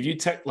 if you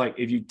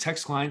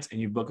text clients and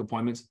you book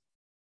appointments,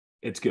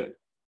 it's good.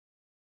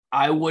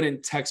 I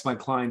wouldn't text my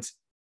clients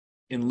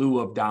in lieu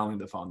of dialing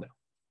the phone though.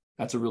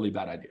 That's a really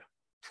bad idea.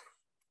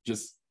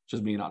 Just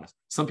being honest.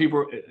 Some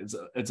people,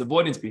 it's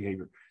avoidance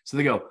behavior. So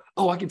they go,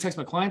 oh, I can text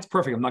my clients.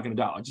 Perfect. I'm not going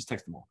to dial. I just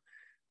text them all.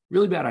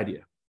 Really bad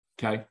idea.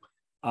 Okay.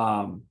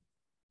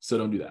 So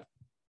don't do that.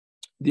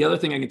 The other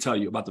thing I can tell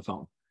you about the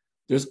phone,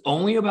 there's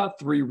only about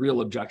 3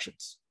 real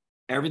objections.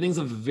 Everything's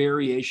a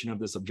variation of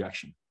this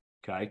objection.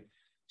 Okay.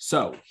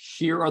 So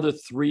here are the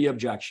 3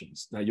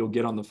 objections that you'll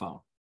get on the phone.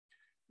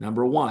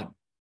 Number 1,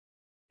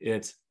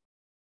 it's,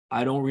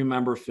 I don't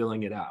remember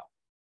filling it out.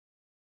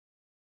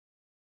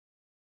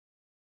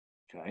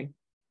 Okay.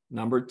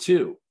 Number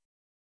 2,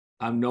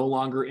 I'm no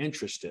longer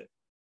interested.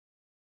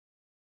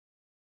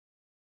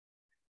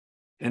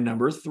 And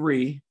number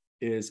 3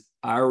 is,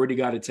 I already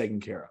got it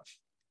taken care of.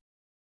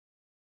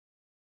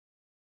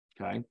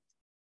 Okay.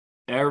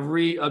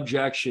 Every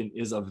objection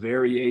is a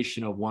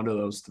variation of one of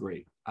those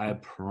 3. I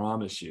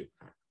promise you.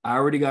 I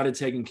already got it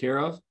taken care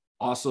of.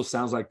 Also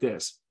sounds like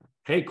this.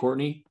 Hey,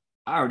 Courtney,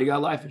 I already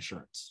got life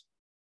insurance.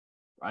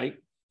 Right?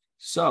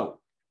 So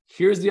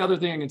here's the other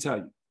thing I can tell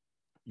you.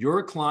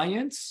 Your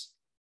clients,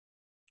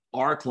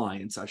 our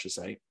clients, I should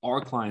say,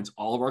 our clients,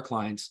 all of our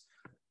clients,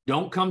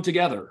 don't come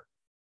together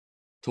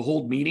to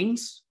hold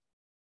meetings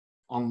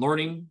on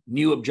learning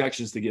new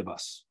objections to give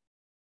us.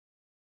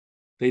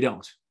 They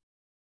don't.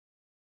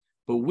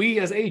 But we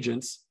as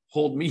agents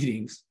hold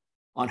meetings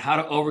on how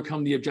to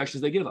overcome the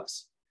objections they give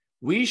us.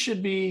 We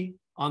should be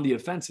on the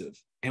offensive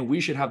and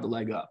we should have the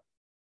leg up.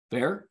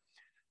 Fair?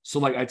 So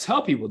like I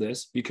tell people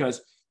this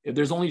because if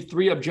there's only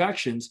 3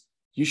 objections,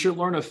 you should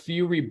learn a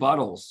few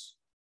rebuttals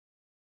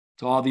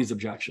to all these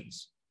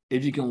objections.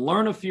 If you can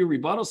learn a few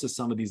rebuttals to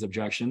some of these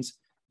objections,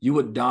 you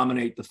would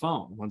dominate the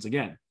phone. Once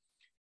again,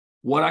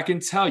 what I can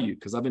tell you,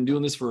 because I've been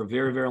doing this for a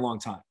very, very long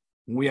time,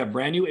 when we have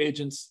brand new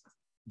agents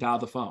dial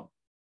the phone,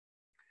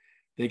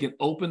 they can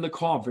open the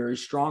call very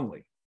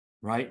strongly,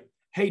 right?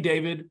 Hey,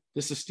 David,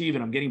 this is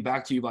Steven. I'm getting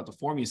back to you about the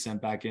form you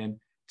sent back in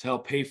to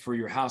help pay for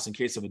your house in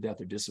case of a death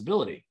or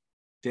disability.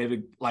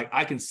 David, like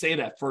I can say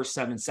that first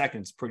 7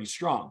 seconds pretty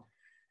strong.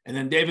 And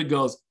then David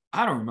goes,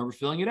 I don't remember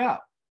filling it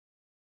out.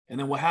 And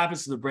then what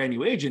happens to the brand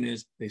new agent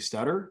is they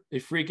stutter, they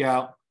freak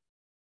out,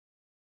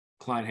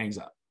 client hangs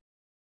up.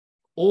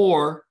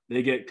 Or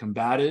they get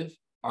combative,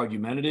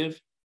 argumentative.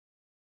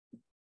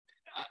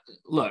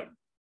 Look,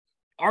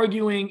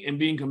 arguing and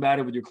being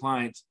combative with your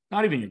clients,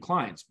 not even your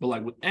clients, but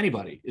like with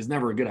anybody is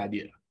never a good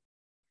idea.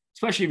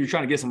 Especially if you're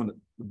trying to get someone to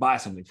buy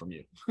something from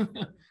you,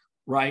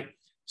 right?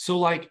 So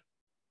like,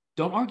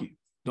 don't argue,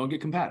 don't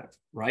get combative,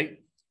 right?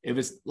 If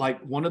it's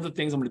like one of the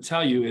things I'm going to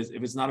tell you is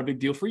if it's not a big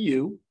deal for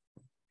you,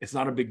 it's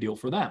not a big deal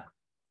for them.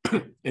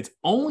 It's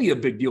only a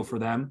big deal for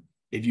them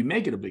if you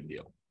make it a big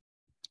deal.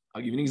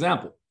 I'll give you an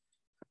example.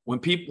 When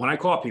I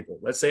call people,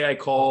 let's say I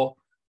call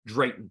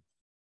Drayton.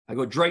 I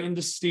go, Drayton,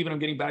 this is Steven. I'm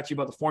getting back to you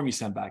about the form you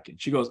sent back in.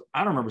 She goes, I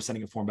don't remember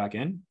sending a form back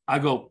in. I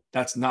go,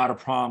 that's not a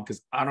problem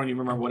because I don't even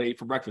remember what I ate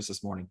for breakfast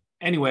this morning.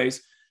 Anyways,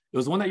 it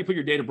was the one that you put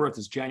your date of birth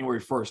is January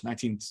 1st,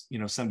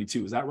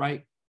 1972. Is that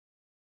right?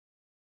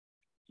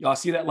 Y'all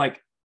see that?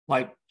 Like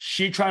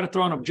she tried to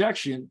throw an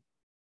objection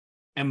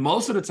And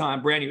most of the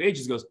time, brand new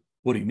agents goes,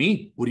 what do you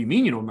mean? What do you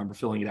mean you don't remember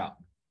filling it out?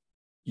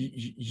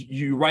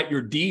 You write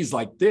your D's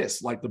like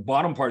this, like the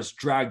bottom part is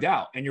dragged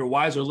out and your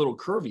Y's are a little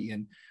curvy.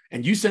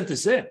 And you sent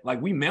this in.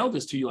 Like we mailed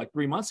this to you like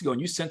 3 months ago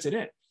and you sent it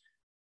in.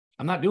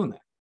 I'm not doing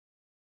that.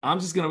 I'm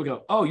just going to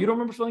go, oh, you don't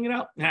remember filling it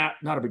out? Nah,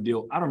 not a big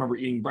deal. I don't remember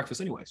eating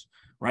breakfast anyways,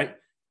 right?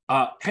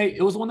 Hey,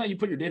 it was the one that you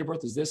put your date of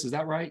birth is this. Is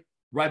that right?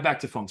 Right back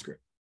to phone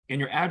script. And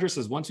your address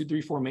is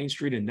 1234 Main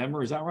Street in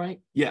Denver. Is that right?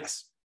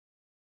 Yes.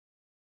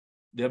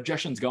 The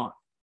objection's gone,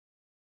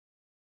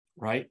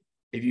 right?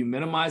 If you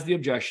minimize the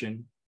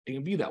objection, it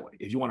can be that way.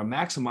 If you want to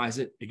maximize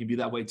it, it can be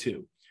that way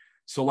too.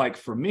 So like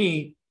for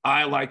me,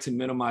 I like to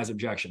minimize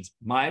objections.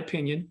 My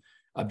opinion,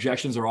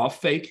 objections are all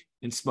fake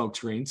and smoke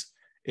screens.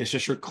 It's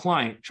just your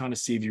client trying to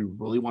see if you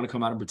really want to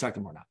come out and protect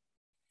them or not.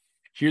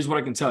 Here's what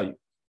I can tell you.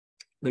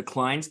 The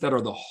clients that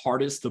are the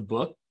hardest to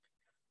book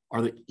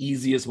are the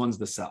easiest ones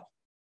to sell.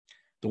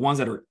 The ones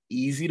that are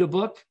easy to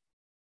book,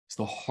 it's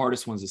the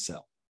hardest ones to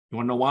sell. You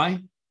want to know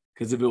why?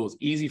 Because if it was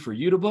easy for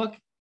you to book,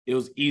 it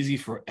was easy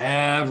for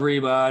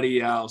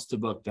everybody else to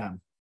book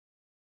them.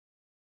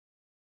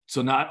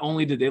 So not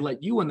only did they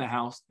let you in the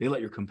house, they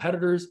let your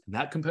competitors and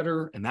that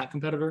competitor and that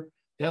competitor.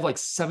 They have like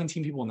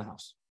 17 people in the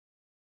house.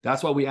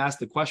 That's why we asked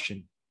the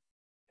question,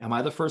 am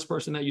I the first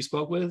person that you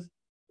spoke with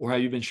or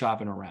have you been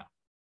shopping around?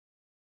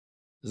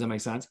 Does that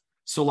make sense?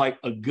 So like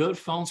a good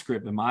phone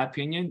script, in my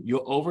opinion,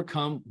 you'll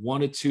overcome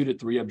 1 to 2 to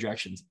 3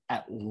 objections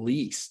at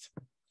least.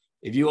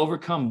 If you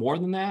overcome more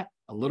than that,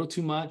 a little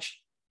too much,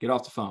 get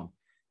off the phone.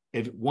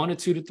 If 1 to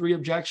 2 to 3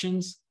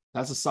 objections,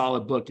 that's a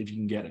solid book if you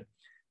can get it.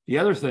 The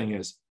other thing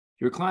is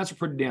your clients are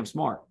pretty damn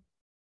smart.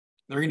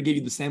 They're going to give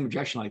you the same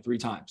objection like 3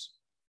 times.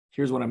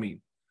 Here's what I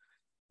mean.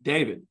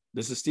 David,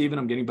 this is Steven.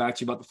 I'm getting back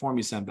to you about the form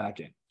you sent back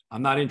in.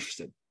 I'm not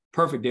interested.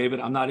 Perfect, David.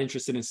 I'm not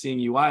interested in seeing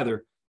you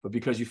either, but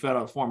because you filled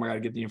out a form, I got to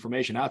get the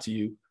information out to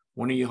you.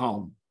 When are you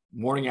home?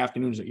 Morning,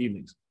 afternoons, or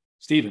evenings?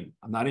 Steven,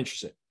 I'm not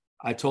interested.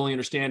 I totally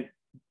understand,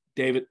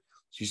 David.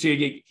 So you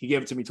see, he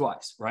gave it to me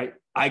twice, right?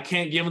 I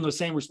can't give him the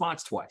same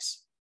response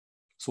twice.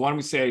 So what I'm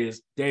going to say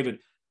is, David,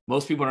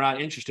 most people are not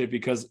interested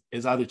because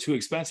it's either too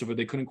expensive or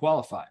they couldn't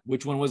qualify.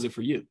 Which one was it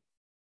for you?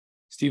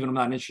 Steven, I'm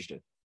not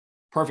interested.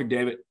 Perfect,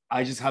 David.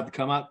 I just have to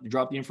come up,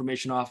 drop the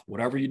information off.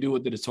 Whatever you do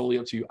with it is totally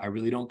up to you. I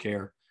really don't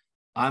care.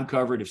 I'm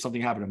covered. If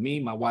something happened to me,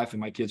 my wife and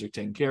my kids are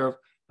taken care of.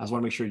 I just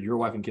want to make sure your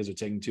wife and kids are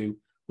taken too.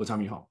 What time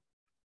are you home?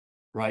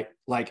 Right?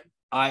 Like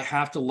I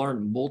have to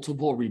learn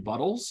multiple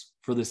rebuttals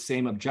for the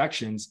same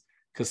objections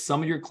because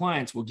some of your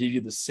clients will give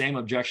you the same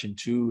objection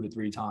 2 to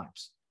 3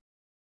 times.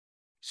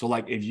 So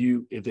like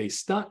if they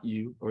stump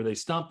you,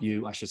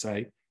 I should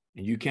say,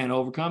 and you can't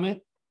overcome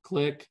it,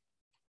 click.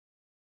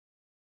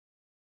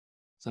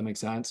 Does that make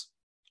sense?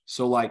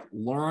 So like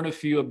learn a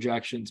few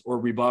objections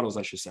or rebuttals,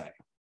 I should say,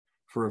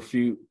 for a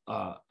few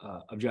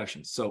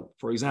objections. So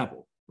for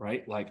example,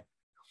 right? Like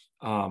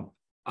I'm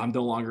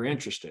no longer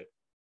interested,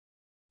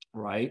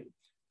 right?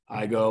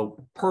 I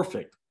go,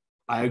 perfect.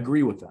 I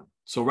agree with them.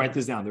 So write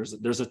this down.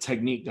 There's a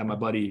technique that my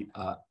buddy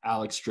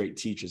Alex Straight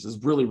teaches.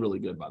 It's really, really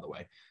good, by the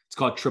way. It's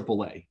called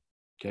AAA.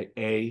 Okay,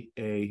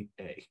 A,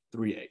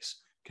 3 A's.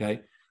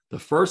 Okay, the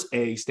first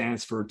A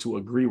stands for to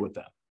agree with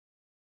them.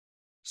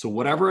 So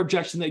whatever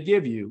objection they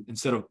give you,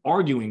 instead of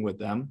arguing with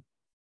them,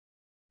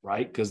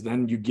 right? Because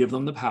then you give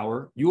them the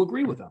power, you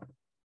agree with them.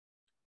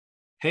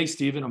 Hey,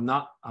 Steven,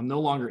 I'm no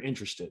longer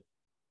interested.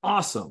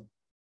 Awesome.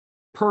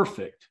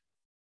 Perfect.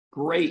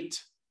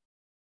 Great.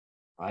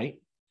 Right?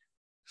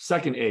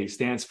 Second A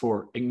stands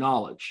for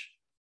acknowledge.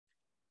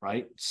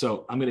 Right?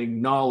 So I'm going to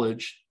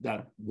acknowledge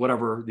that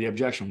whatever the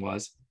objection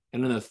was.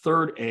 And then the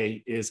third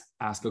A is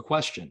ask a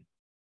question.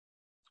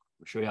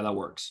 I'll show you how that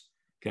works.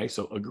 Okay,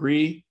 so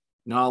agree,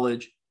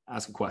 acknowledge,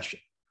 ask a question.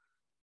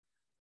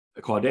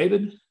 I call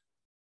David.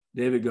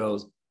 David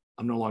goes,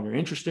 I'm no longer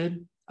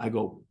interested. I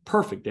go,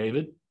 perfect,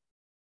 David.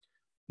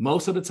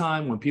 Most of the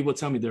time when people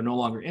tell me they're no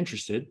longer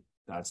interested,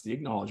 that's the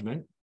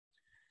acknowledgement.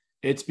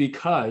 It's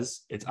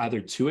because it's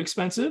either too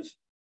expensive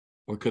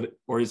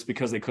or it's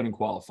because they couldn't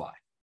qualify.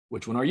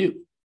 Which one are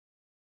you?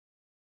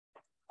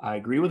 I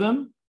agree with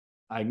him.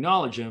 I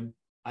acknowledge him.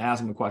 I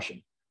ask him a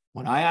question.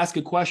 When I ask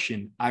a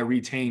question, I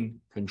retain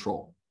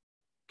control.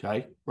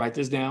 Okay, write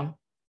this down.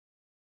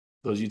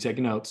 Those of you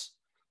taking notes.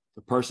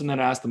 The person that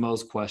asks the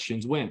most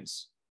questions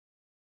wins.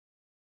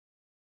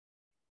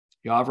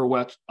 You ever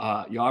watch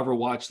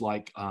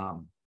like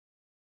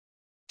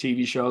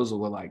TV shows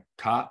with like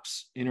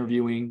cops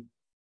interviewing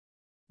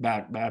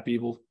bad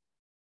people,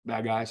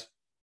 bad guys?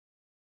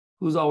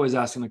 Who's always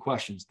asking the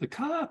questions? The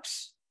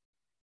cops.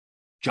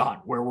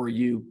 John, where were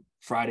you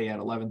Friday at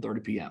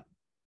 11:30 p.m.?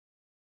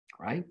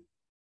 Right?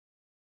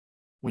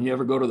 When you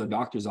ever go to the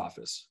doctor's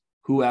office,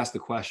 who asks the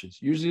questions?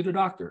 Usually the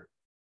doctor.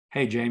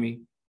 Hey,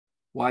 Jamie,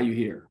 why are you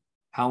here?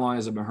 How long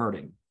has it been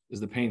hurting? Is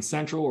the pain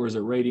central or is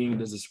it radiating?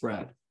 Does it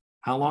spread?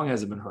 How long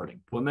has it been hurting?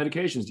 What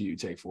medications do you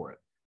take for it?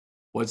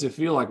 What does it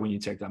feel like when you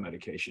take that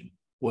medication?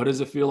 What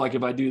does it feel like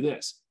if I do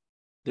this?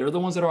 They're the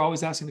ones that are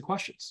always asking the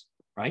questions,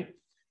 right?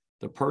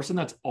 The person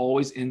that's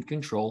always in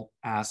control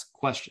asks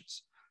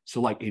questions. So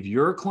like if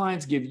your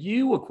clients give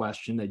you a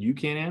question that you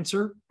can't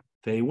answer,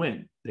 they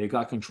win. They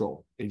got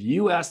control. If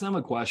you ask them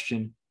a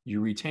question,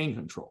 you retain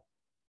control.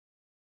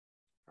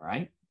 All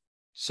right.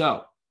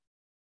 So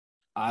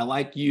I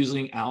like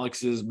using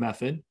Alex's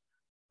method.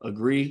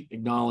 Agree,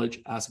 acknowledge,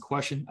 ask a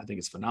question. I think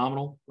it's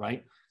phenomenal,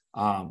 right?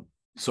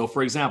 So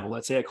for example,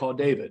 let's say I call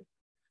David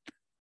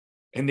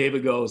and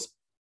David goes,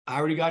 I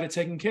already got it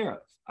taken care of.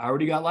 I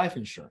already got life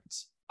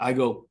insurance. I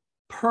go,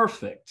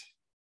 perfect.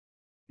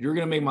 You're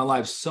going to make my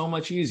life so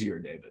much easier,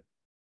 David,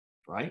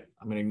 right?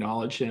 I'm going to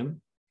acknowledge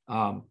him.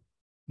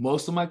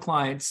 Most of my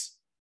clients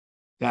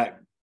that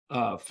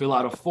fill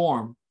out a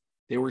form,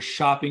 they were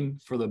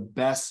shopping for the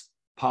best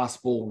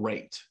possible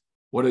rate.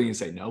 What are they going to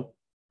say? No,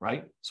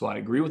 right? So I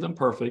agree with them.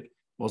 Perfect.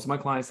 Most of my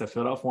clients that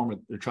fill out a form,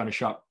 they're trying to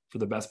shop for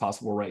the best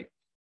possible rate.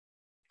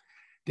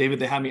 David,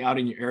 they have me out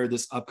in your area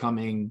this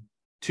upcoming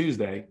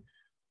Tuesday.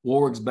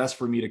 What works best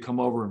for me to come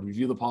over and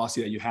review the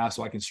policy that you have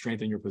so I can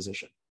strengthen your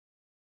position?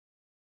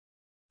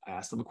 I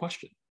asked them a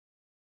question.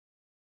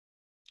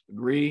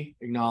 Agree,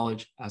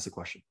 acknowledge, ask a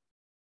question.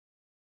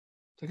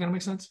 Does that kind of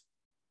make sense?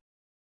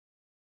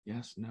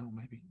 Yes, no,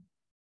 maybe.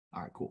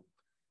 All right, cool.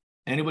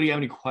 Anybody have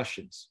any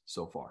questions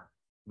so far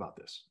about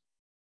this?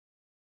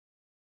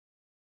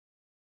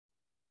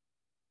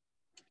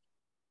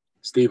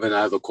 Stephen,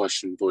 I have a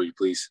question for you,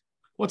 please.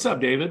 What's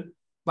up, David?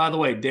 By the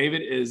way,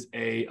 David is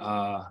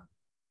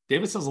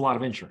David sells a lot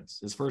of insurance.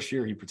 His first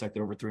year, he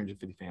protected over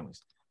 350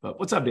 families. But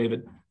what's up,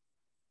 David?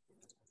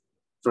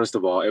 First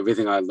of all,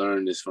 everything I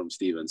learned is from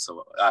Stephen.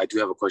 So I do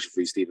have a question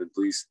for you, Stephen,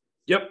 please.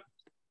 Yep.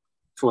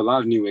 For a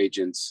lot of new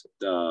agents,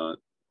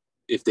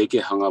 if they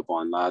get hung up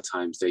on, a lot of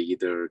times they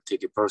either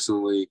take it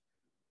personally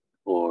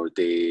or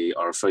they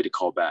are afraid to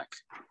call back.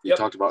 You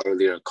talked about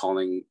earlier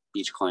calling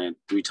each client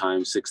 3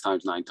 times, 6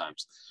 times, 9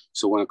 times.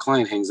 So when a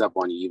client hangs up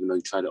on you, even though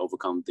you try to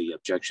overcome the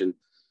objection,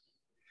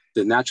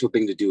 the natural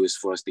thing to do is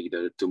for us to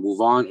either to move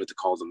on or to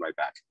call them right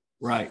back.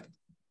 Right.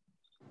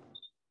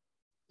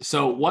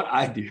 So what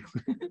I do,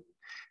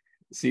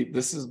 see,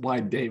 this is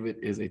why David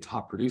is a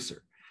top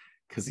producer,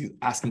 because he's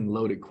asking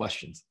loaded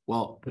questions.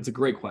 Well, it's a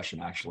great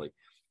question, actually.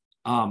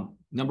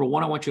 Number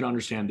one, I want you to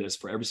understand this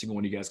for every single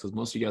one of you guys, because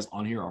most of you guys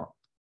on here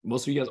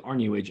most of you guys are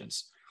new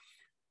agents.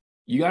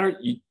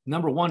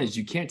 Number one is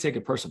you can't take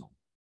it personal.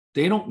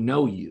 They don't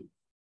know you.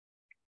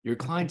 Your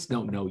clients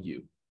don't know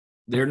you.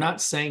 They're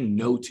not saying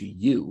no to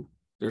you.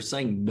 They're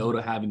saying no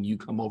to having you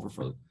come over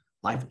for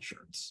life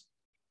insurance.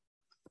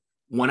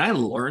 When I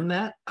learned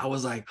that, I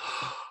was like,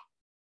 oh,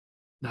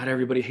 not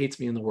everybody hates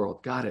me in the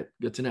world. Got it.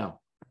 Good to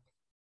know.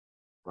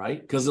 Right?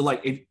 Because they're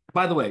like,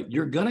 by the way,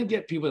 you're going to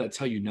get people that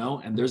tell you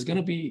no, and there's going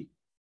to be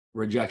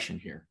rejection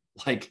here.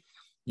 Like,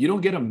 you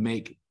don't get to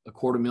make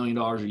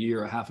 $250,000 a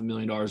year,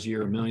 $500,000 a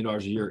year, $1 million a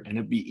year, and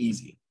it'd be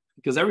easy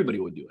because everybody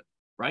would do it.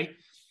 Right?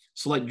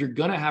 So like, you're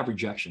going to have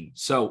rejection.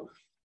 So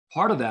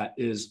part of that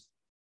is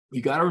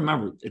you got to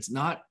remember, it's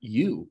not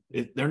you.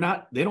 They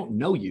don't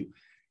know you.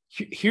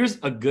 Here's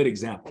a good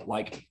example.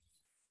 Like,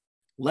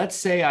 let's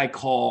say I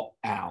call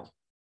Al,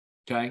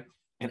 okay?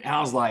 And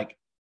Al's like,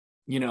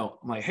 I'm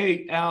like,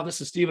 hey, Al,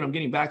 this is Steven. I'm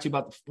getting back to you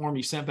about the form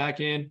you sent back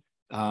in.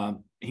 And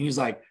he's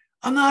like,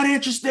 I'm not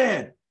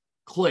interested.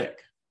 Click.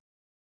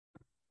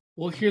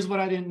 Well, here's what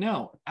I didn't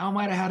know. Al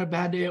might have had a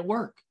bad day at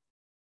work.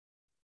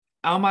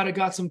 Al might have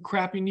got some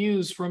crappy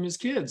news from his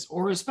kids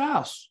or his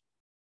spouse.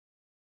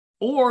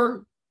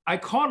 Or I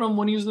caught him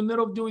when he was in the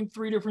middle of doing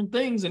 3 different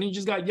things and he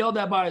just got yelled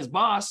at by his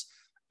boss.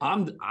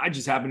 I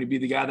just happen to be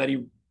the guy that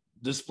he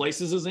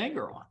displaces his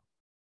anger on.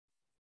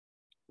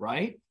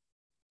 Right?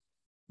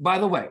 By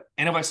the way,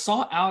 and if I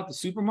saw Al at the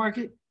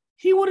supermarket,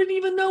 he wouldn't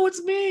even know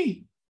it's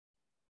me.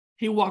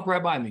 He'd walk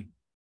right by me.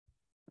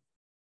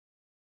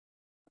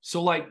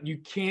 So like, you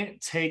can't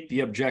take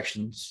the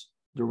objections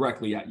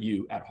directly at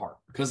you at heart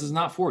because it's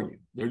not for you.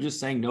 They're just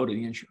saying no to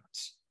the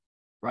insurance.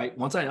 Right?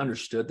 Once I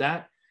understood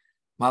that,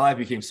 my life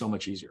became so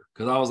much easier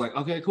because I was like,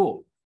 okay,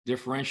 cool.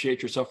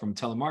 Differentiate yourself from a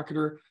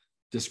telemarketer,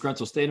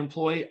 disgruntled state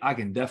employee. I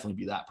can definitely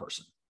be that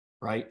person.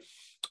 Right?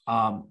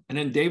 And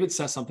then David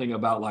says something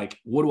about like,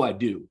 what do I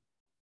do?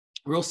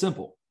 Real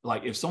simple.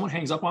 Like, if someone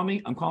hangs up on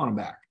me, I'm calling them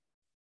back.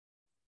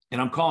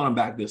 And I'm calling them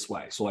back this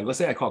way. So like, let's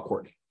say I call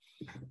Courtney.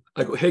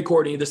 I go, hey,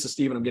 Courtney, this is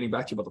Steven. I'm getting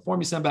back to you about the form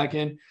you sent back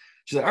in.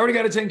 She's like, I already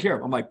got it taken care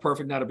of. I'm like,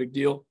 perfect. Not a big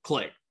deal.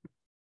 Click.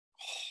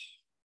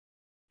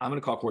 I'm going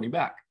to call Courtney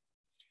back.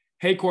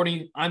 Hey,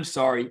 Courtney, I'm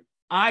sorry.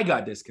 I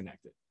got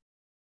disconnected.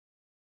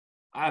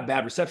 I have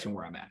bad reception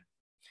where I'm at.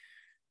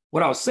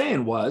 What I was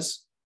saying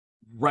was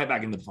right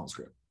back into the phone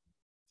script.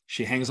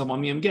 She hangs up on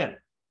me again.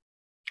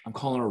 I'm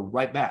calling her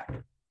right back.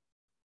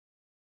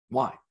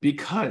 Why?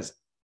 Because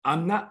I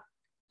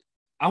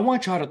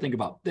want y'all to think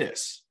about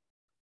this.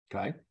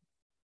 Okay.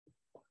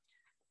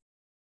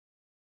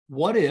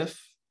 What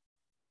if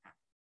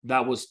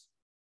that was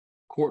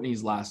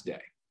Courtney's last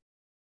day?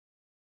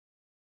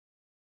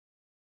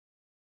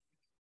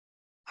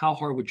 How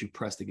hard would you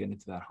press to get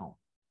into that home?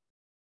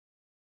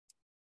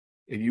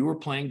 If you were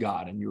playing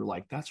God and you were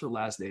like, that's her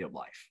last day of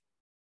life.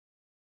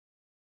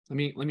 Let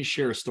me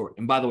share a story.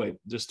 And by the way,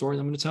 the story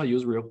I'm going to tell you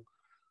is real.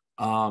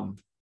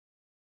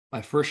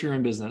 my first year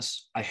in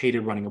business, I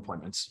hated running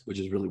appointments, which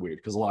is really weird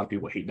because a lot of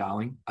people hate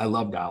dialing. I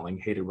love dialing,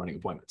 hated running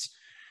appointments.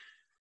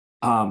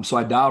 So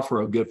I dialed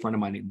for a good friend of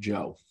mine named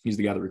Joe. He's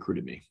the guy that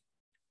recruited me.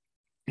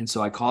 And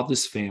so I called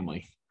this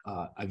family.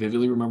 I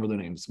vividly remember their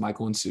names,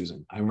 Michael and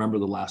Susan. I remember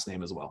the last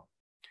name as well.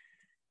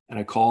 And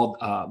I called,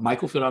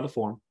 Michael filled out a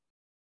form.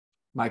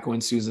 Michael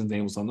and Susan's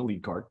name was on the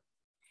lead card.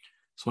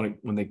 So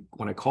when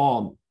I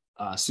called,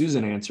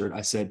 Susan answered.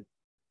 I said,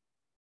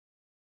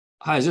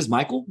 "Hi, is this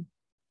Michael?"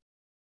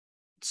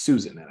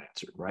 Susan then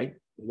answered, right?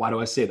 Why do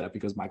I say that?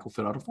 Because Michael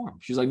filled out a form.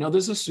 She's like, "No,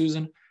 this is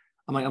Susan."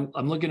 I'm like,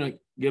 I'm looking to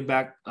get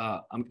back.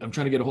 I'm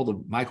trying to get a hold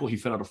of Michael. He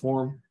filled out a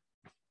form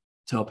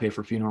to help pay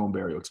for funeral and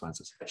burial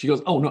expenses. She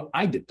goes, "Oh no,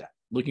 I did that.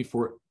 Looking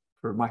for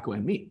Michael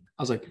and me."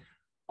 I was like,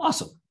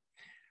 "Awesome."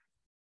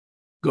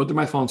 Go through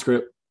my phone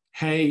script.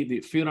 Hey, the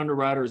field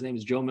underwriter, his name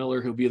is Joe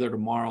Miller. He'll be there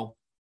tomorrow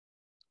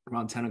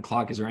around 10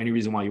 o'clock. Is there any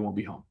reason why you won't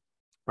be home?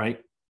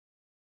 Right?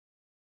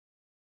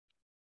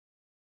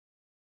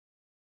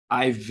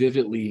 I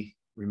vividly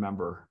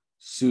remember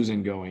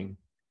Susan going,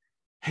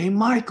 "Hey,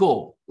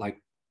 Michael,"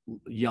 like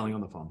yelling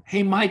on the phone.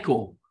 "Hey,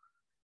 Michael,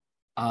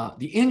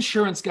 the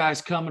insurance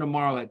guy's coming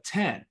tomorrow at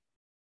 10.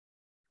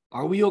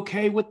 Are we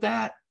okay with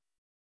that?"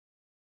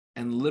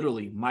 And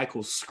literally,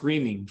 Michael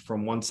screaming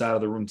from one side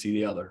of the room to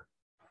the other,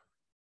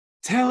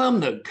 "Tell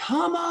him to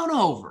come on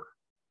over."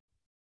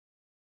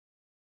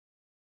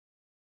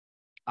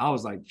 I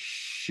was like,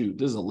 shoot,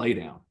 this is a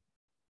laydown.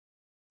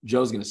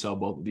 Joe's going to sell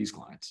both of these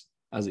clients.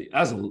 That's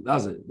a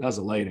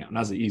laydown.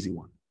 That's an easy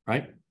one,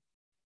 right?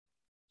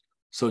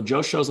 So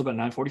Joe shows up at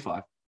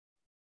 9:45.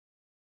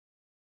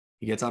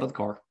 He gets out of the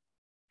car.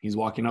 He's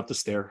walking up the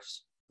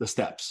steps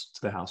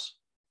to the house.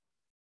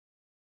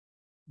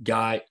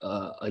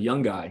 A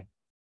young guy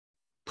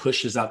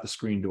pushes out the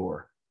screen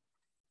door,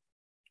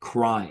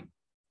 crying.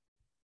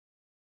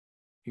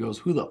 He goes,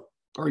 "Who the f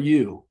are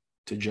you?"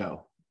 to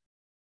Joe.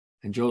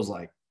 And Joe's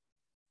like,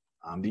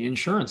 "I'm the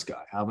insurance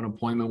guy. I have an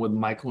appointment with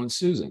Michael and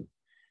Susan."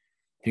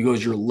 He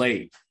goes, "You're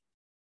late.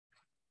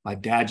 My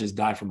dad just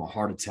died from a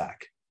heart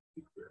attack.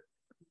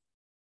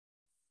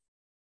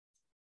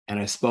 And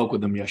I spoke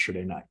with him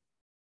yesterday night."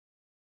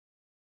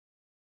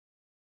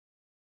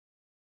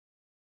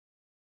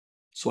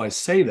 So I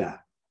say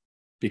that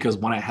because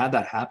when I had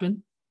that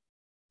happen,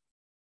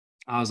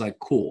 I was like,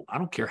 cool. I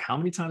don't care how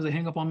many times they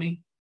hang up on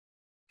me.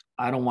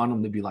 I don't want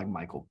them to be like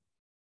Michael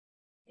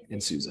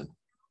and Susan.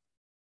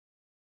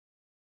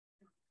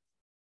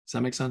 Does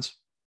that make sense?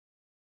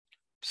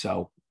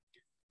 So,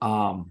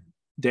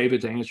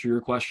 David, to answer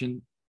your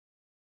question,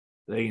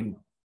 they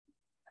can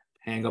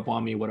hang up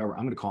on me, whatever.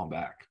 I'm going to call them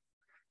back.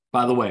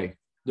 By the way,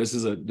 this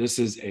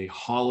is a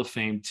Hall of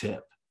Fame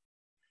tip.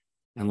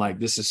 And like,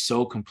 this is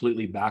so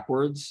completely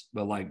backwards,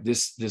 but like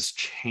this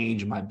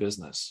changed my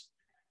business.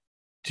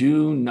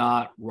 Do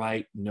not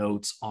write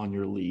notes on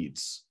your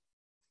leads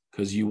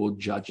because you will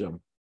judge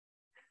them.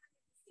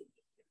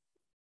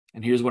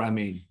 And here's what I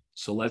mean.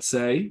 So let's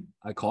say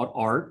I called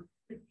Art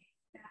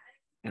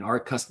and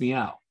Art cussed me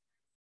out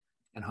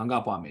and hung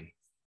up on me.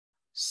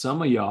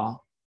 Some of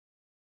y'all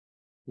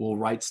will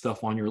write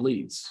stuff on your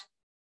leads.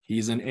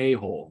 He's an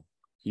a-hole.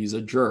 He's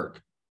a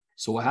jerk.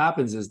 So what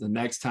happens is the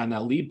next time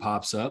that lead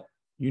pops up,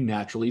 you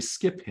naturally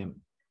skip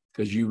him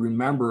because you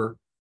remember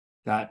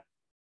that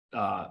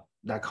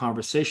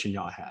conversation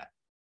y'all had,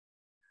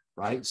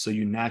 right? So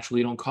you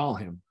naturally don't call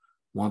him.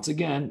 Once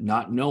again,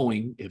 not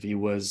knowing if he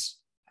was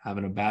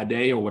having a bad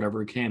day or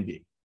whatever it can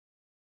be,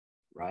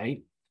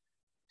 right?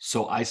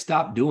 So I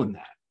stopped doing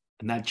that,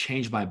 and that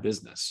changed my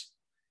business.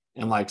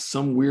 And like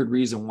some weird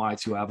reason why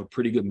too, I have a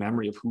pretty good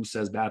memory of who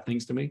says bad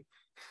things to me.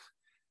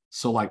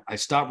 So like I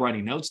stopped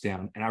writing notes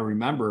down, and I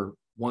remember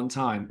one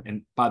time,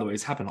 and by the way,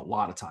 it's happened a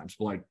lot of times,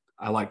 but like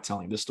I like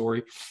telling this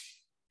story.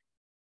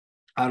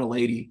 I had a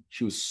lady,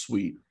 she was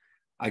sweet.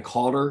 I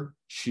called her,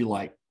 she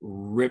like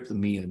ripped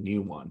me a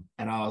new one.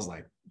 And I was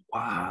like,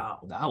 wow,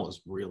 that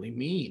was really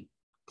mean.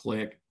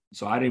 Click.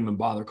 So I didn't even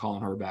bother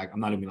calling her back. I'm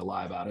not even gonna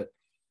lie about it.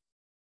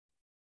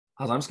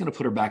 I was like, I'm just gonna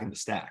put her back in the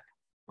stack,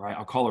 right?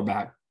 I'll call her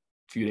back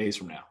a few days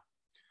from now.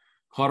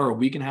 Called her a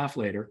week and a half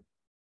later.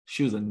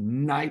 She was a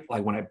night,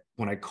 like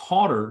when I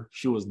called her,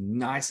 she was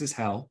nice as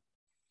hell.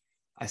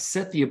 I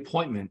set the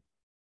appointment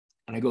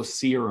and I go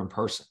see her in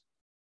person.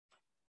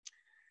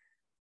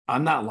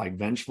 I'm not like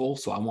vengeful,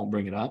 so I won't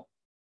bring it up,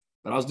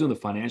 but I was doing the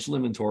financial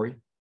inventory,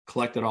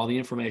 collected all the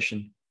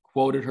information,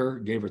 quoted her,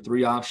 gave her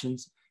 3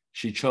 options.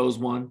 She chose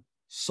one,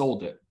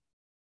 sold it,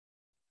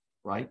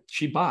 right?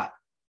 She bought.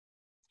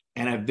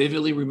 And I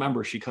vividly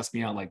remember she cussed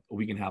me out like a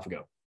week and a half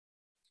ago.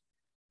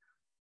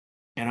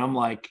 And I'm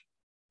like,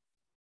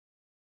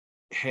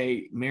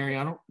 hey, Mary,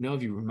 I don't know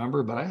if you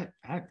remember, but I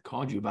had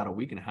called you about a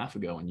week and a half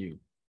ago and you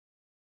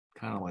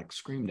kind of like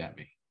screamed at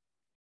me.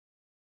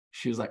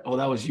 She was like, oh,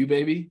 that was you,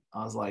 baby?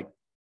 I was like,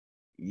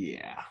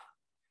 yeah.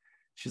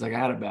 She's like, I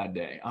had a bad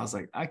day. I was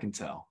like, I can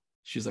tell.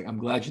 She's like, I'm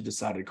glad you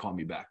decided to call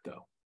me back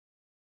though,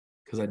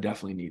 because I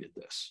definitely needed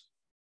this.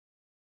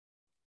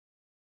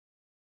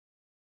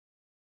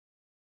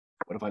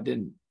 But if I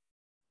didn't,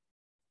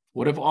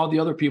 What if all the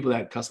other people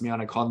that cussed me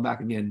out, I called them back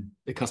again,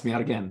 they cussed me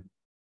out again,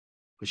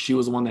 but she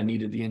was the one that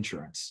needed the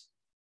insurance?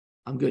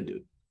 I'm good,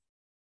 dude.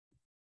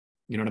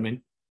 You know what I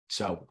mean?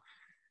 So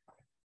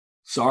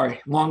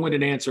sorry,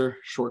 long-winded answer,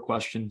 short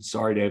question.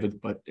 Sorry, David.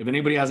 But if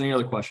anybody has any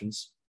other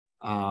questions.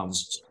 Hey,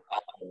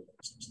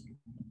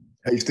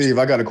 Steve,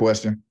 I got a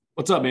question.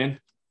 What's up, man?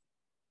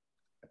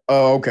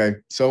 Oh, okay.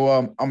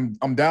 So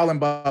I'm dialing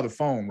by the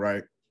phone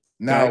right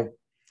now. Okay.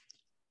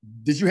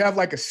 Did you have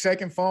like a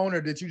second phone, or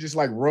did you just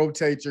like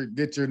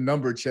get your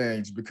number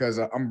changed? Because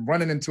I'm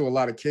running into a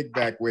lot of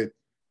kickback with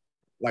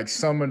like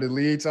some of the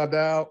leads I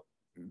dialed.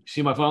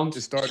 See my phone?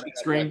 Just start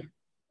screen.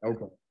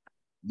 Okay.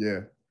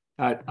 Yeah.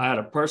 I had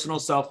a personal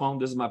cell phone.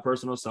 This is my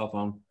personal cell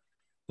phone.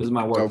 This is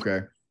my work. Okay.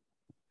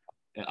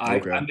 I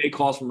made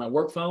calls from my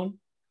work phone,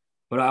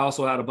 but I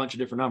also had a bunch of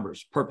different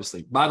numbers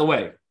purposely. By the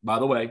way,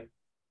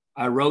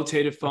 I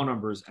rotated phone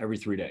numbers every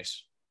 3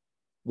 days.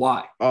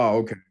 Why? Oh,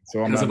 okay.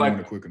 So I'm not doing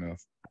it quick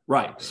enough.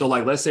 Right. So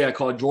like, let's say I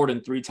called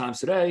Jordan 3 times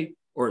today,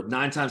 or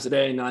 9 times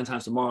today, 9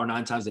 times tomorrow,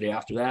 9 times the day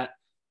after that.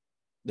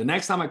 The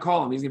next time I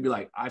call him, he's going to be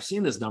like, I've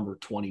seen this number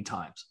 20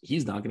 times.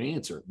 He's not going to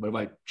answer. But if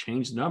I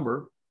change the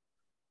number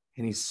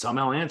and he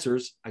somehow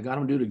answers, I got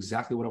him to do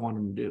exactly what I want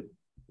him to do.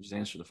 Just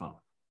answer the phone.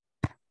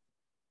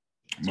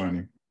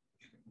 Money.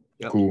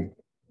 Yep. Cool.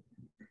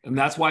 And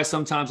that's why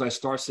sometimes I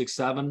star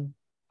 67.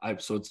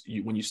 So it's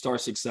when you star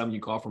 67,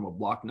 you call from a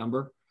blocked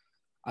number.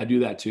 I do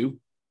that too.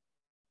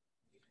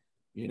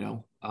 You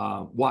know,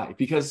 why?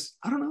 Because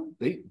I don't know.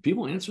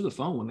 People answer the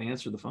phone when they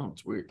answer the phone.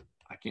 It's weird.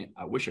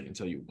 I wish I could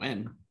tell you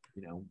when,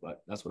 you know,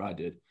 but that's what I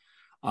did.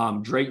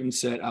 Drayton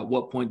said, at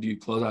what point do you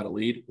close out a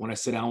lead? When I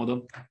sit down with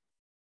them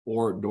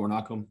or door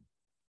knock them?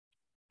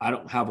 I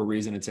don't have a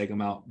reason to take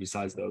them out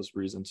besides those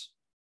reasons.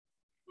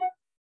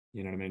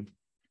 You know what I mean?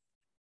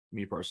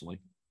 Me personally.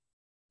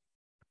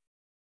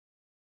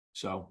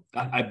 So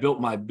I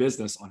built my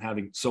business on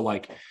having, so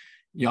like,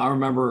 you know, I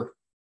remember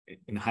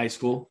in high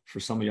school, for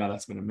some of y'all,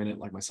 that's been a minute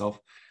like myself.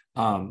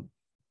 Y'all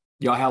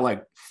had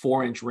like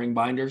 4-inch ring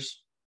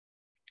binders.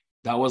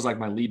 That was like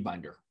my lead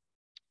binder.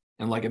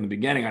 And like in the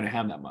beginning, I didn't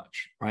have that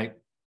much, right?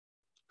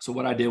 So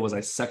what I did was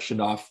I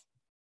sectioned off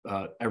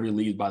every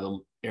lead by the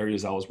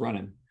areas I was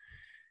running.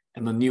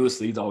 And the newest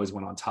leads always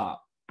went on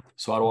top.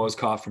 So I'd always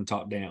call from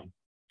top down.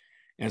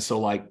 And so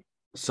like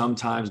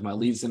sometimes my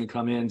leads didn't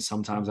come in.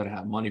 Sometimes I'd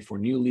have money for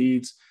new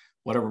leads,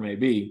 whatever it may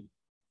be.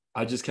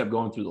 I just kept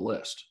going through the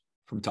list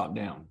from top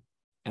down.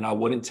 And I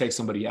wouldn't take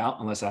somebody out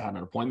unless I had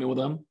an appointment with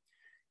them.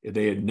 If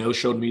they had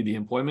no-showed me the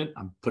appointment,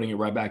 I'm putting it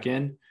right back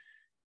in.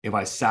 If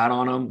I sat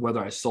on them, whether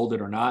I sold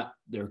it or not,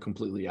 they're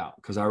completely out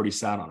because I already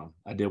sat on them.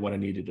 I did what I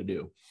needed to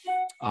do.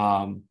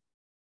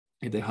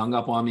 If they hung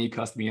up on me,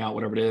 cussed me out,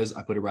 whatever it is,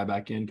 I put it right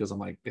back in because I'm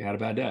like, they had a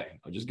bad day.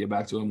 I'll just get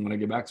back to them when I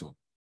get back to them,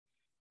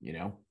 you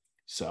know?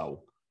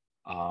 So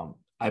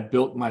I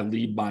built my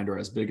lead binder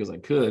as big as I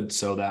could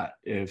so that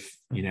if,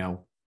 you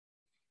know,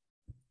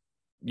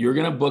 you're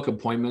going to book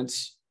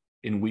appointments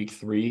in week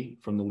 3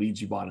 from the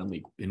leads you bought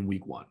in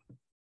week 1.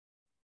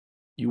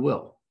 You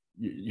will.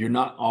 You're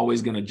not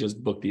always going to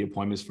just book the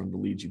appointments from the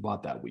leads you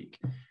bought that week.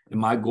 And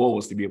my goal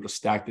was to be able to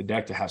stack the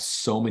deck to have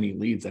so many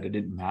leads that it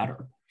didn't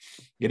matter.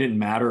 It didn't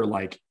matter.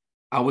 Like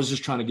I was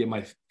just trying to get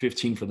my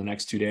 15 for the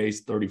next 2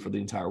 days, 30 for the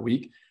entire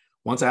week.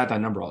 Once I had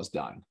that number, I was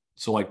done.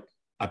 So like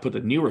I put the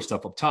newer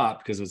stuff up top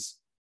because it's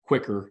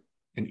quicker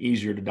and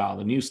easier to dial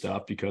the new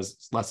stuff because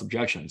it's less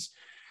objections.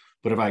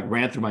 But if I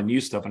ran through my new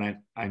stuff and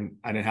I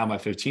didn't have my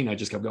 15, I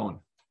just kept going,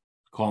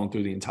 calling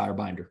through the entire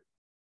binder.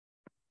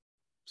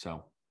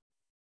 So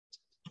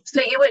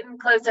you wouldn't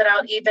close it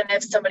out even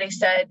if somebody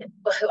said,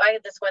 well, I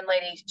had this one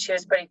lady, she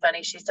was pretty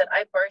funny. She said,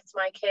 I birthed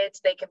my kids,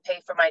 they can pay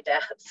for my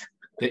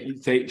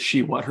death.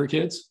 She what, her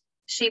kids?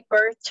 She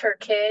birthed her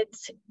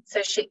kids,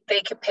 so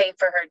they could pay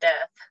for her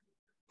death.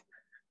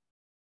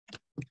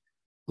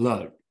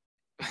 Look,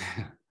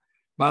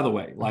 by the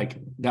way, like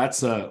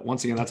that's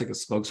once again, that's like a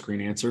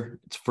smokescreen answer.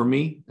 It's for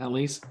me, at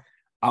least.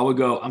 I would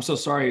go, I'm so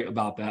sorry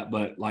about that,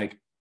 but like,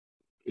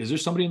 is there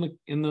somebody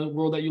in the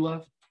world that you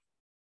love?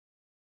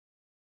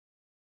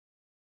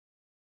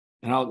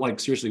 And I'll like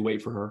seriously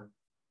wait for her.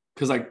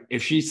 Cause like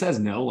if she says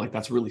no, like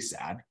that's really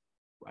sad,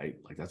 right?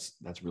 Like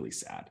that's really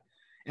sad.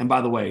 And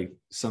by the way,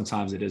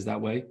 sometimes it is that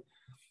way.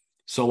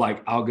 So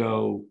like I'll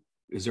go,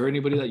 is there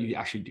anybody that you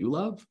actually do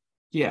love?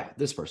 Yeah,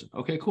 this person.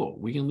 Okay, cool.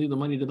 We can leave the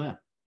money to them.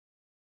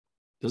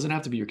 Doesn't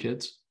have to be your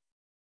kids.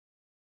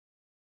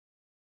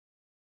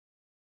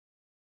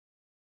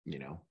 You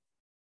know,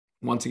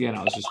 once again,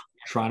 I was just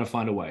trying to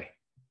find a way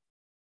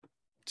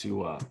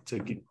to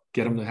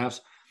get them to have,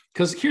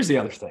 because here's the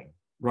other thing.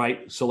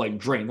 Right. So like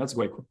Drain, that's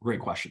a great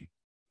question.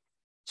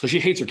 So she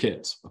hates her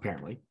kids,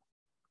 apparently.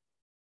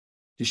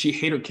 Did she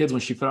hate her kids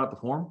when she filled out the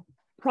form?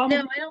 Probably.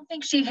 No, I don't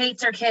think she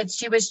hates her kids.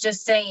 She was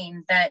just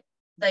saying that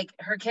like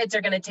her kids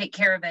are going to take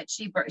care of it.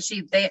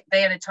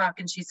 They had a talk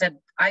and she said,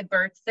 I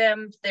birthed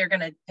them. They're going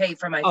to pay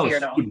for my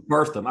funeral. You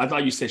birthed them. I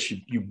thought you said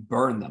you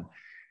burned them.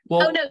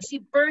 Well, oh no, she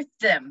birthed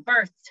them.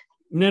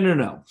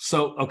 No.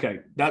 So, okay.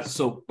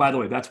 By the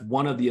way, that's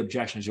one of the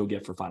objections you'll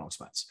get for final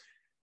expense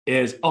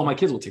is, oh, my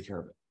kids will take care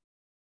of it.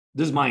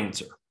 This is my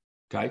answer.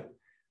 Okay.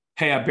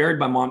 Hey, I buried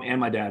my mom and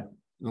my dad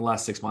in the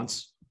last 6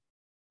 months.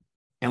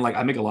 And like,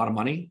 I make a lot of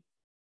money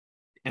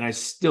and I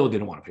still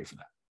didn't want to pay for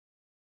that.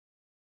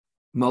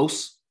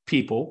 Most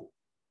people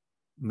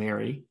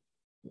marry,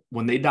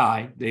 when they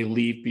die, they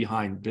leave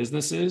behind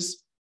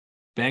businesses,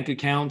 bank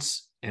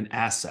accounts, and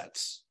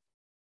assets.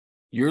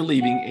 You're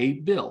leaving a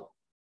bill.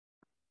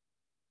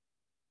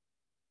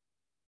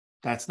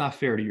 That's not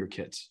fair to your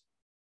kids.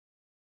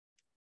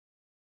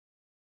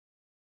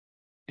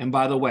 And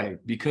by the way,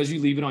 because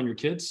you leave it on your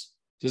kids,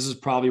 this is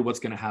probably what's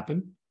going to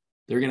happen.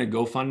 They're going to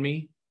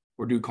GoFundMe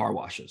or do car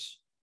washes.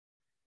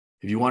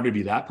 If you want to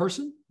be that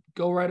person,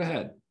 go right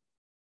ahead.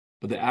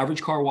 But the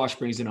average car wash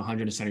brings in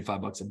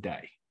 $175 a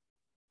day.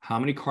 How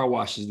many car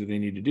washes do they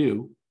need to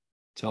do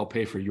to help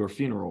pay for your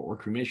funeral or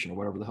cremation or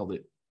whatever the hell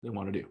they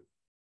want to do?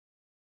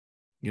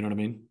 You know what I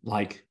mean?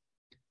 Like,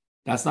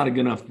 that's not a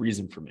good enough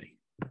reason for me.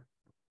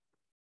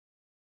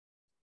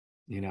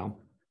 You know?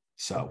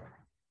 So,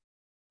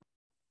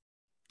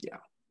 yeah.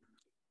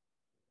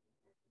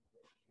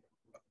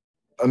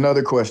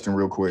 Another question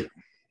real quick.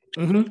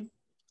 Mm-hmm.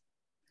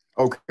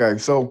 Okay,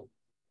 so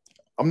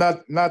I'm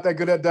not that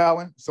good at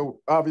dialing.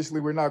 So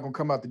obviously we're not going to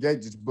come out the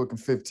gate just booking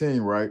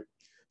 15, right?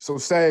 So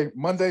say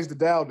Monday's the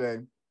dial day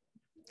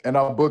and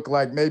I'll book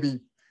like maybe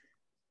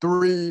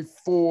 3,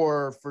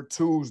 4 for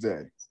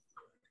Tuesday.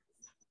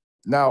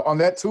 Now on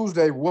that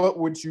Tuesday, what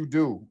would you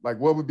do? Like,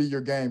 what would be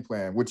your game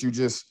plan? Would you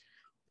just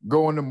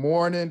go in the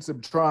morning to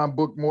try and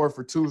book more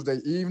for Tuesday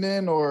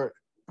evening, or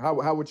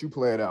how would you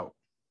play it out?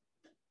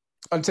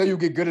 Until you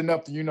get good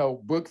enough to,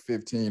 book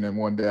 15 in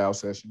one dial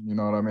session. You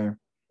know what I mean?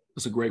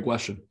 That's a great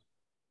question.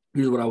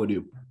 Here's what I would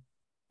do.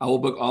 I will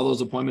book all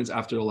those appointments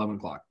after 11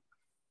 o'clock.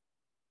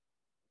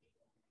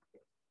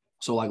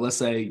 So like, let's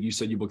say you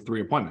said you booked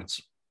 3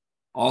 appointments.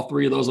 All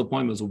 3 of those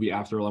appointments will be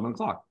after 11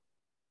 o'clock.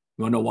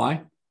 You want to know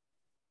why?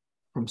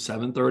 From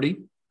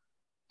 7:30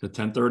 to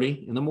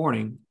 10:30 in the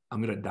morning,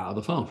 I'm going to dial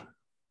the phone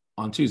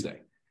on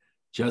Tuesday.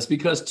 Just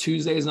because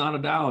Tuesday is not a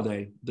dial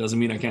day doesn't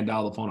mean I can't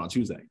dial the phone on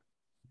Tuesday.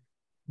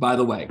 By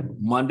the way,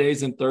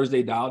 Mondays and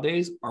Thursday dial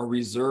days are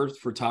reserved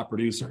for top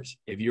producers.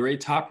 If you're a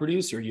top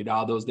producer, you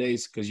dial those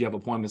days because you have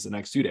appointments the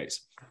next 2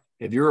 days.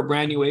 If you're a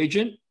brand new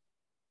agent,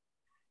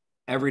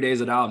 every day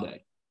is a dial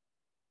day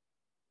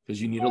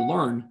because you need to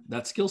learn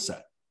that skill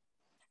set.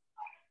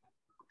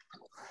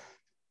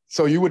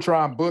 So you would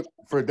try and book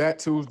for that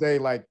Tuesday,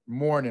 like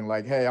morning,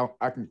 like, hey,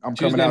 I'm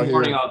Tuesday coming out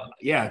morning,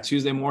 here.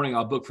 Tuesday morning,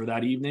 I'll book for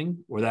that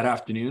evening or that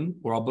afternoon,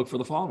 or I'll book for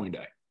the following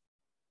day.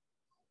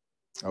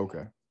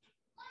 Okay.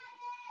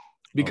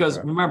 Because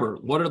remember,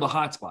 what are the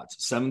hot spots?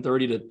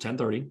 7:30 to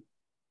 10:30,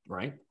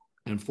 right?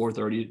 And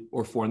 4:30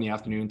 or 4 in the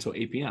afternoon until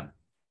 8 p.m.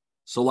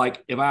 So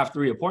like if I have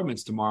 3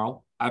 appointments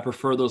tomorrow, I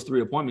prefer those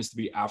 3 appointments to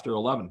be after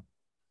 11.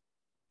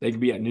 They can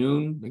be at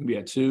noon, they can be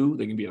at 2,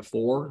 they can be at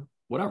 4,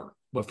 whatever.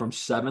 But from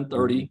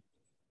 7:30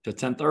 to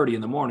 10:30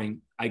 in the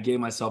morning, I gave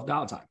myself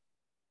dial time.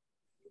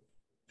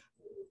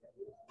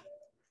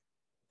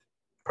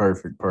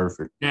 Perfect.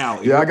 Now,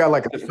 I got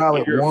like a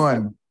solid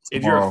one.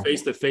 If you're a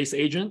face-to-face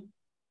agent.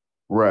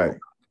 Right.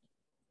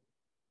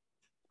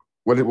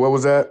 What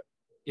was that?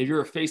 If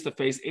you're a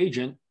face-to-face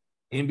agent,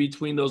 in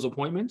between those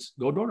appointments,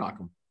 go door knock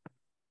them.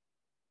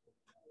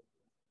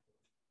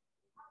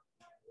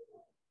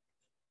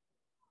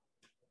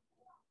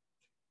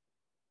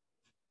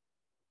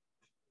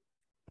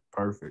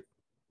 Perfect.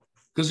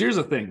 Because here's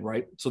the thing,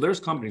 right? So there's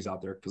companies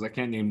out there, because I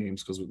can't name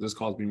names because this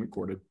call is being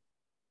recorded,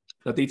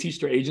 that they teach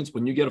their agents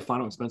when you get a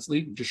final expense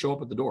lead, just show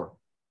up at the door.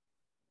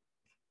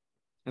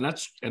 And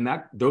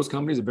those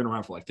companies have been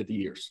around for like 50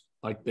 years.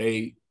 Like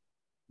they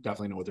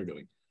definitely know what they're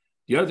doing.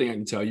 The other thing I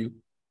can tell you,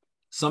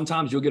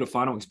 sometimes you'll get a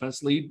final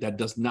expense lead that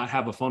does not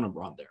have a phone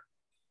number on there.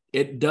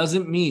 It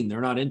doesn't mean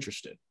they're not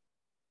interested.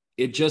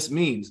 It just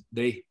means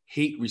they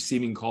hate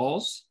receiving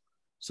calls.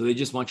 So they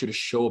just want you to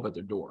show up at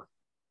their door.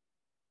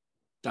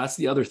 That's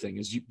the other thing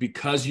is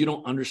because you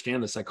don't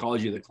understand the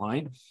psychology of the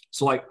client.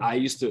 So like I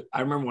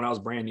remember when I was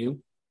brand new,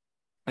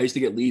 I used to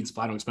get leads,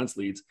 final expense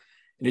leads,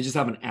 and they just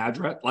have an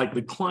address. Like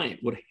the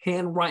client would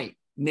handwrite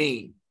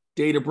name,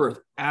 date of birth,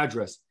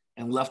 address,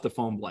 and left the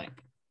phone blank.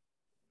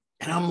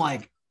 And I'm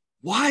like,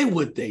 why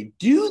would they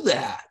do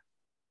that?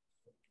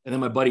 And then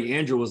my buddy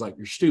Andrew was like,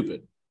 you're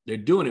stupid. They're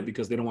doing it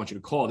because they don't want you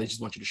to call. They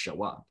just want you to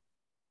show up.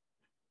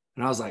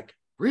 And I was like,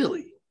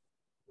 really?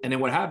 And then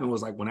what happened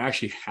was like when I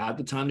actually had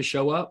the time to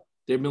show up,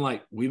 they've been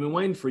like, we've been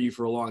waiting for you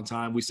for a long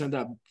time. We sent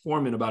that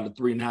form in about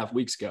 3.5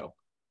 weeks ago.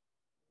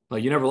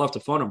 Like, you never left a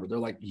phone number. They're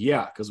like,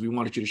 yeah, because we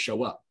wanted you to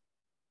show up.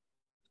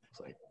 It's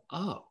like,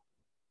 oh,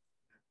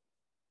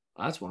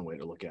 that's one way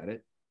to look at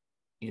it,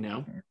 you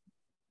know?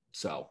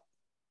 So,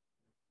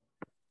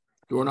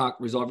 door knock,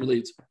 resolve your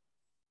leads.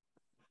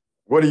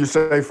 What do you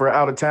say for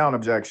out of town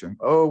objection?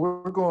 Oh,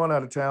 we're going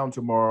out of town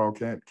tomorrow.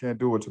 Can't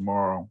do it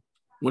tomorrow.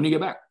 When do you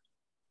get back?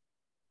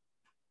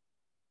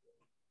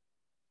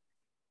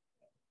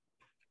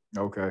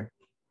 Okay.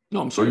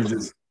 No, I'm sorry. So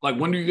like,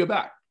 when do you get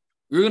back?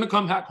 You're going to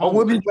come back home.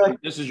 We'll be back.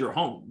 This is your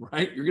home,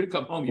 right? You're going to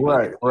come home.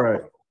 Right.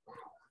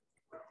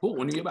 Cool.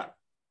 When do you get back?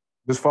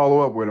 Just follow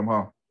up with him,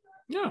 huh?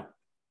 Yeah.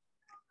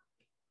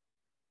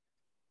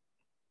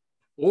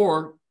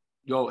 Or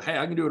go, hey,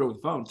 I can do it over the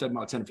phone. Take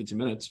about 10 to 15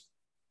 minutes.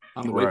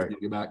 I'm going to wait for you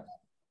to get back.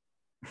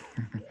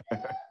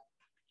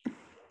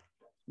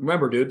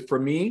 Remember, dude, for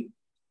me,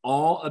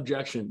 all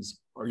objections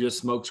are just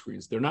smoke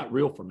screens. They're not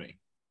real for me.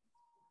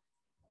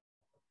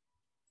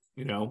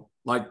 You know,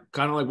 like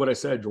kind of like what I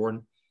said,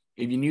 Jordan.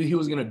 If you knew he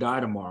was going to die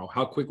tomorrow,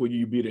 how quick would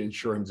you be to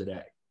insure him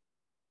today?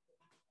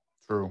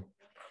 True.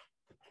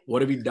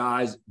 What if he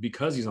dies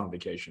because he's on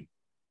vacation?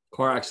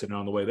 Car accident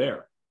on the way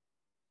there.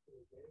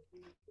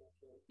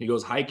 He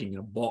goes hiking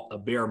and a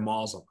bear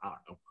mauls him. I don't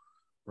know.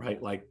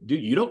 Right? Like,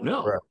 dude, you don't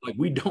know. Right. Like,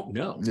 we don't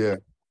know. Yeah.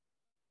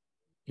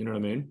 You know what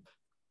I mean?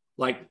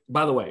 Like,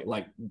 by the way,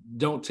 like,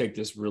 don't take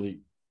this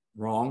really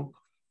wrong.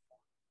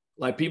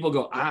 Like, people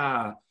go,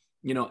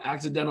 you know,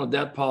 accidental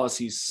death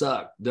policies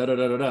suck. Da da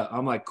da da da.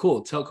 I'm like,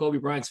 cool. Tell Kobe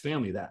Bryant's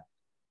family that,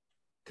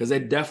 because they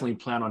definitely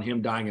plan on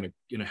him dying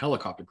in a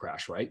helicopter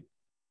crash, right?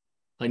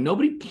 Like,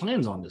 nobody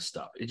plans on this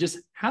stuff. It just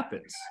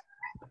happens.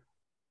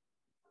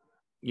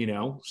 You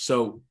know,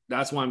 so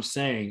that's why I'm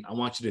saying I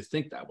want you to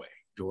think that way,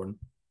 Jordan.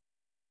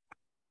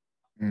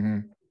 Mm-hmm.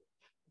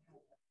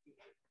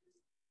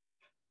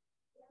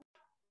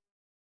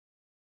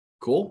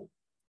 Cool.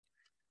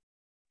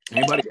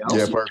 Anybody else?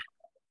 Yeah, perfect.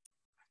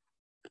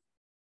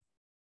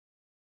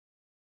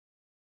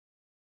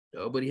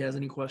 Nobody has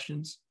any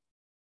questions?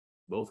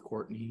 Both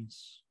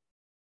Courtneys,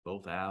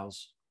 both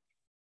Al's,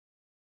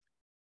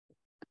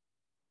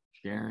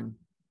 Sharon,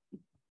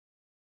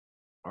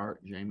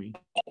 Art, Jamie.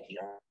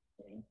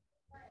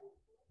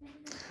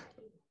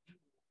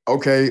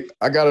 Okay,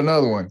 I got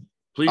another one.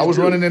 Please I was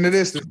do. running into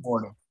this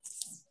morning.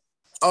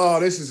 Oh,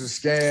 this is a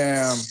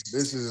scam.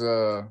 This is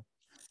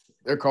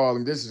they're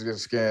calling this is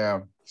a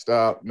scam.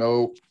 Stop.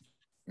 Nope.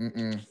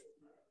 Mm-mm.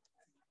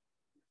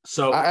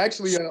 So I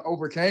actually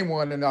overcame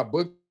one and I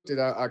booked it.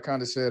 I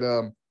kind of said,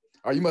 oh,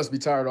 you must be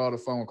tired of all the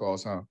phone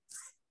calls, huh?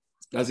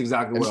 That's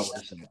exactly what I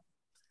was saying.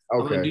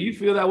 Okay. Like, do you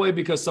feel that way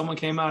because someone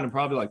came out and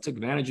probably like took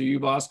advantage of you,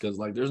 boss? Because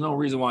like, there's no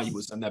reason why you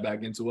would send that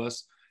back into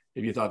us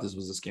if you thought this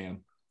was a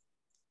scam.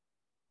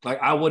 Like,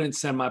 I wouldn't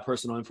send my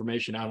personal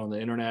information out on the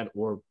internet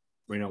or,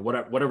 you know,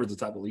 whatever the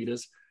type of lead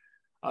is.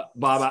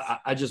 Bob,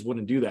 I just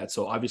wouldn't do that.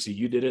 So obviously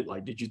you did it.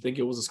 Like, did you think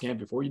it was a scam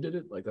before you did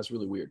it? Like, that's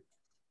really weird.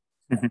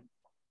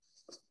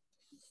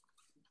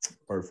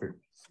 Perfect.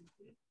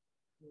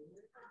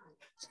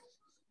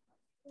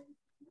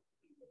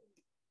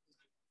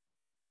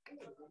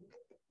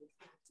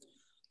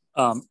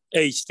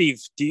 Hey,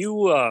 Steve, do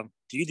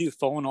you do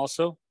phone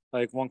also,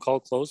 like one call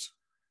close,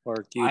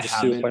 or do you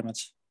just do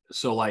appointments?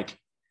 So like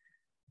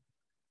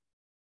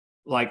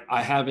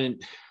I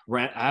haven't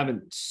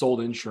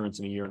sold insurance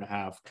in a year and a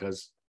half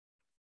because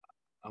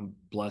I'm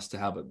blessed to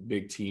have a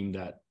big team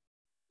that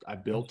I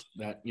built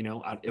that, you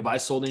know, if I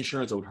sold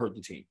insurance, it would hurt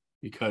the team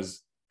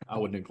because I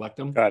would neglect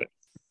them. Got it.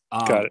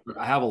 Got it.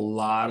 I have a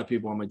lot of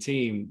people on my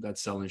team that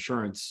sell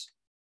insurance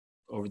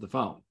over the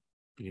phone,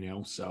 you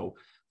know, so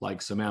like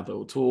Samantha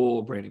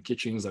O'Toole, Brandon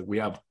Kitchings, like we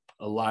have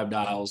a live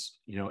dials,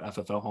 you know,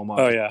 FFL home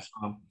office.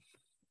 Oh yeah.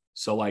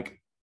 So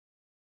like,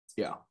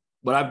 yeah,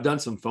 but I've done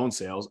some phone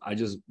sales. I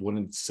just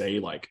wouldn't say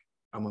like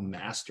I'm a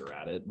master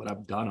at it, but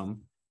I've done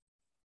them.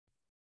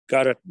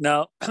 Got it.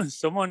 Now,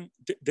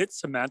 did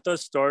Samantha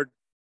start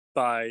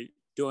by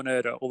doing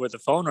it over the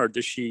phone, or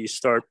did she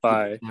start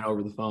by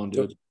over the phone,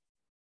 dude?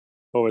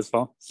 Over the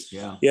phone.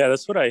 Yeah. Yeah,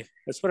 that's what I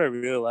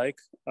really like.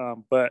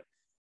 But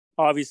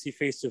obviously,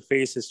 face to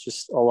face is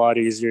just a lot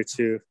easier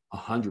to.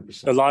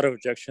 100%. A lot of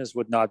objections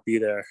would not be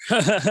there.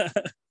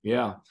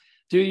 Yeah,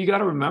 dude, you got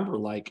to remember,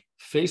 like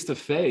face to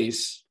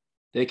face,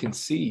 they can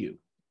see you.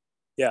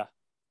 Yeah.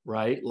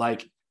 Right.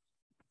 Like,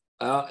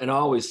 and I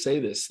always say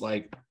this,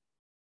 like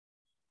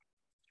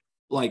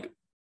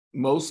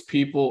most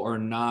people are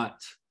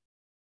not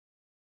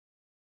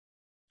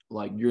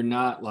like, you're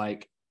not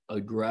like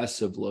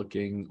aggressive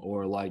looking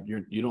or like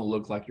you don't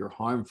look like you're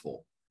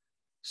harmful.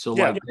 So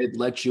yeah, like it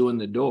lets you in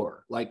the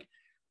door. Like,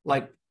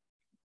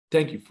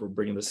 thank you for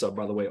bringing this up,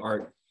 by the way,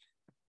 Art.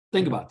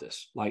 Think about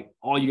this. Like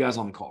all you guys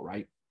on the call,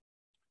 right?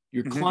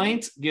 Your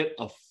clients get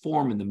a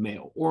form in the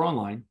mail or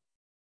online.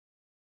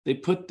 They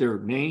put their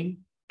name,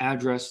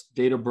 address,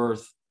 date of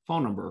birth,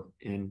 phone number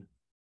in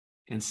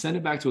and send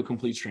it back to a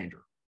complete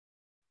stranger.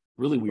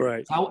 Really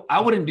weird. Right. I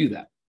wouldn't do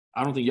that.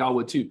 I don't think y'all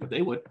would too, but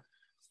they would.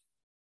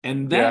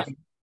 And then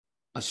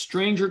a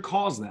stranger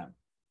calls them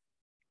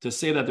to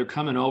say that they're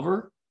coming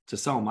over to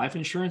sell life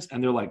insurance.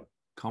 And they're like,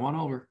 come on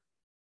over.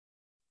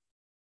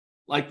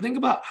 Like, think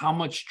about how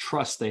much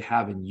trust they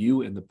have in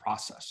you in the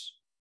process.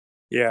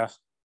 Yeah.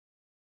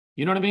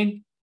 You know what I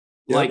mean?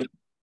 Yeah. Like,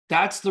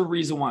 that's the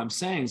reason why I'm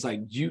saying it's like,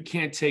 you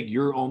can't take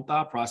your own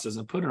thought process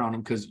and put it on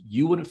them because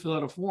you wouldn't fill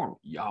out a form.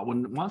 Y'all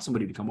wouldn't want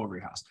somebody to come over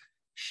your house.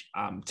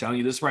 I'm telling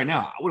you this right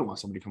now. I wouldn't want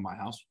somebody to come to my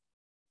house,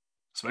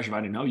 especially if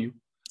I didn't know you.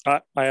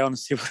 I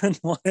honestly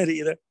wouldn't want it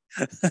either.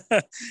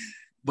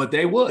 But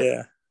they would.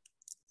 Yeah.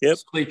 Yep.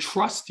 So they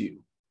trust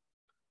you.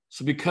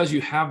 So because you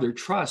have their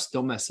trust,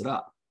 they'll mess it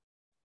up.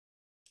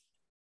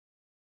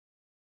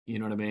 You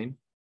know what I mean?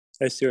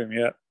 I see what you mean.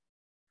 Yeah.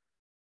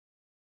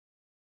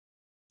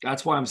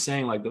 That's why I'm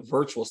saying like the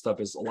virtual stuff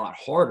is a lot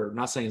harder. I'm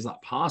not saying it's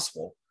not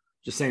possible,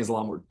 just saying it's a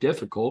lot more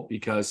difficult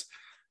because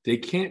they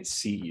can't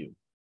see you,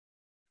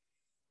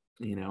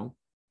 you know?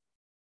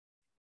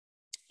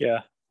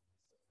 Yeah.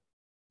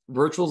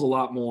 Virtual is a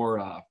lot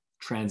more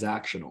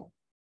transactional.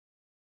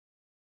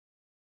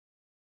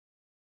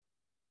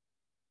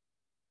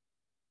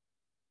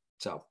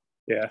 So.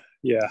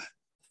 Yeah.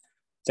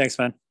 Thanks,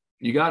 man.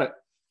 You got it.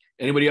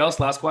 Anybody else?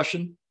 Last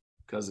question?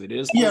 Because it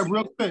is. Yeah,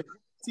 real quick.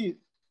 See,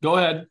 go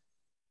ahead.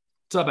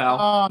 What's up,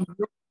 Al?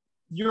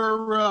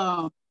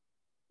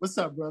 What's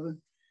up, brother?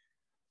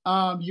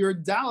 Your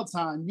dial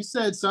time. You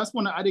said, so that's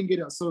when I didn't get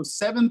it. So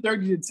 7:30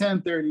 to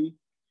 10:30,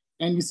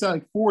 and you said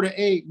like 4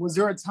 to 8. Was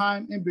there a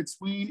time in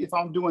between if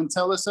I'm doing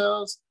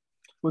telesales?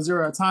 Was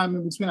there a time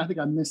in between? I think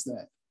I missed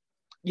that.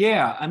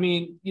 Yeah, I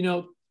mean, you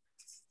know,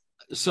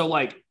 so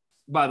like,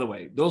 by the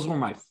way, those were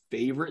my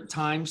favorite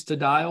times to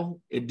dial.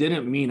 It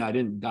didn't mean I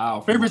didn't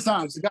dial. Favorite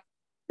times.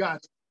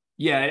 Gotcha.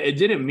 Yeah, it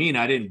didn't mean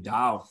I didn't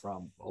dial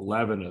from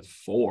 11 to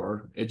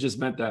 4. It just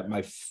meant that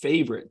my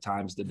favorite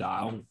times to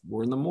dial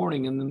were in the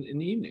morning and in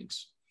the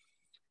evenings,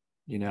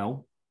 you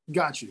know?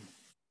 Got you.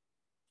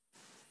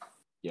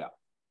 Yeah.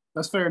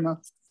 That's fair enough.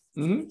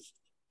 Mm-hmm.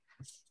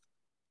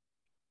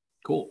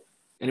 Cool.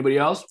 Anybody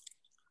else?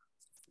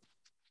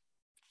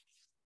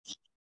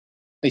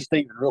 Hey,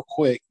 Steven, real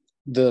quick.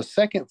 The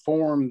second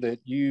form that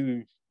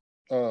you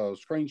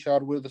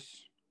screenshot with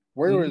us,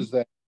 where is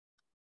that?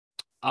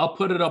 I'll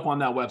put it up on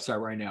that website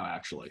right now,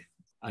 actually.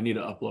 I need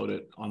to upload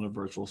it on the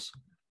virtuals.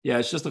 Yeah,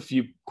 it's just a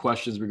few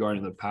questions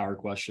regarding the power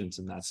questions,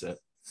 and that's it.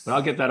 But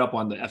I'll get that up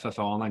on the FFL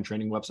online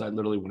training website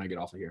literally when I get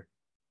off of here.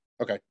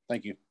 Okay,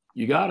 thank you.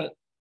 You got it.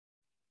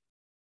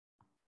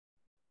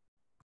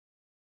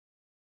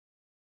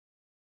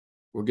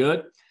 We're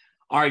good?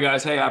 All right,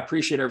 guys. Hey, I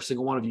appreciate every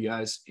single one of you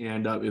guys.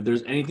 And if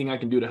there's anything I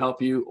can do to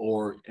help you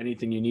or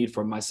anything you need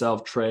from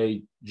myself,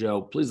 Trey,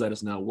 Joe, please let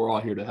us know. We're all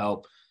here to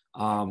help.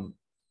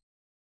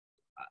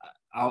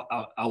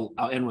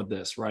 I'll end with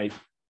this, right?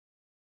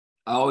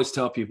 I always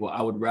tell people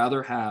I would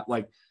rather have,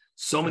 like,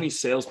 so many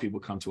salespeople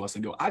come to us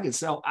and go, I can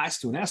sell ice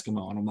to an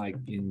Eskimo. And I'm like,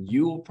 and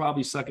you'll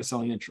probably suck at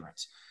selling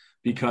insurance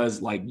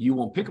because, like, you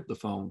won't pick up the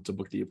phone to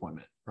book the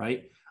appointment,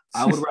 right?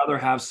 I would rather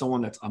have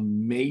someone that's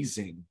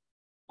amazing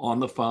on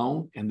the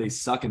phone and they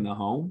suck in the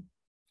home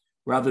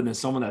rather than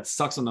someone that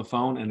sucks on the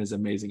phone and is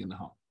amazing in the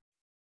home.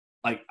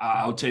 Like,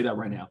 I'll tell you that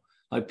right now.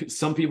 Like,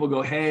 some people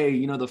go, hey,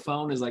 you know, the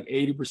phone is like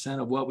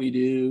 80% of what we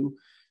do.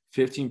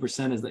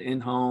 15% is the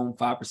in-home,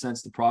 5%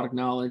 is the product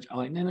knowledge. I'm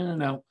like,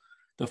 no.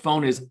 The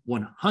phone is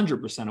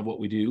 100% of what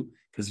we do,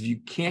 because if you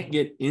can't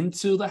get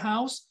into the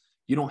house,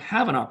 you don't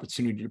have an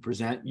opportunity to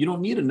present. You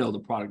don't need to know the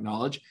product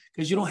knowledge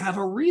because you don't have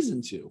a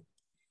reason to.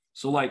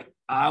 So, like,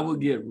 I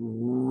would get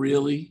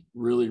really,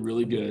 really,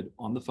 really good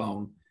on the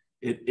phone.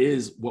 It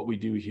is what we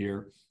do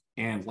here.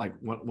 And, like,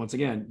 once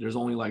again, there's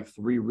only like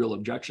 3 real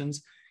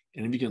objections.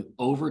 And if you can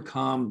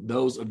overcome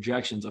those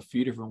objections a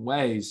few different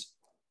ways,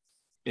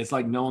 it's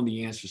like knowing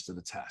the answers to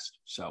the test.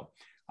 So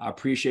I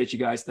appreciate you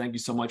guys. Thank you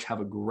so much.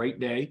 Have a great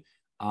day.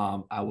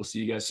 I will see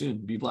you guys soon.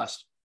 Be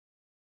blessed.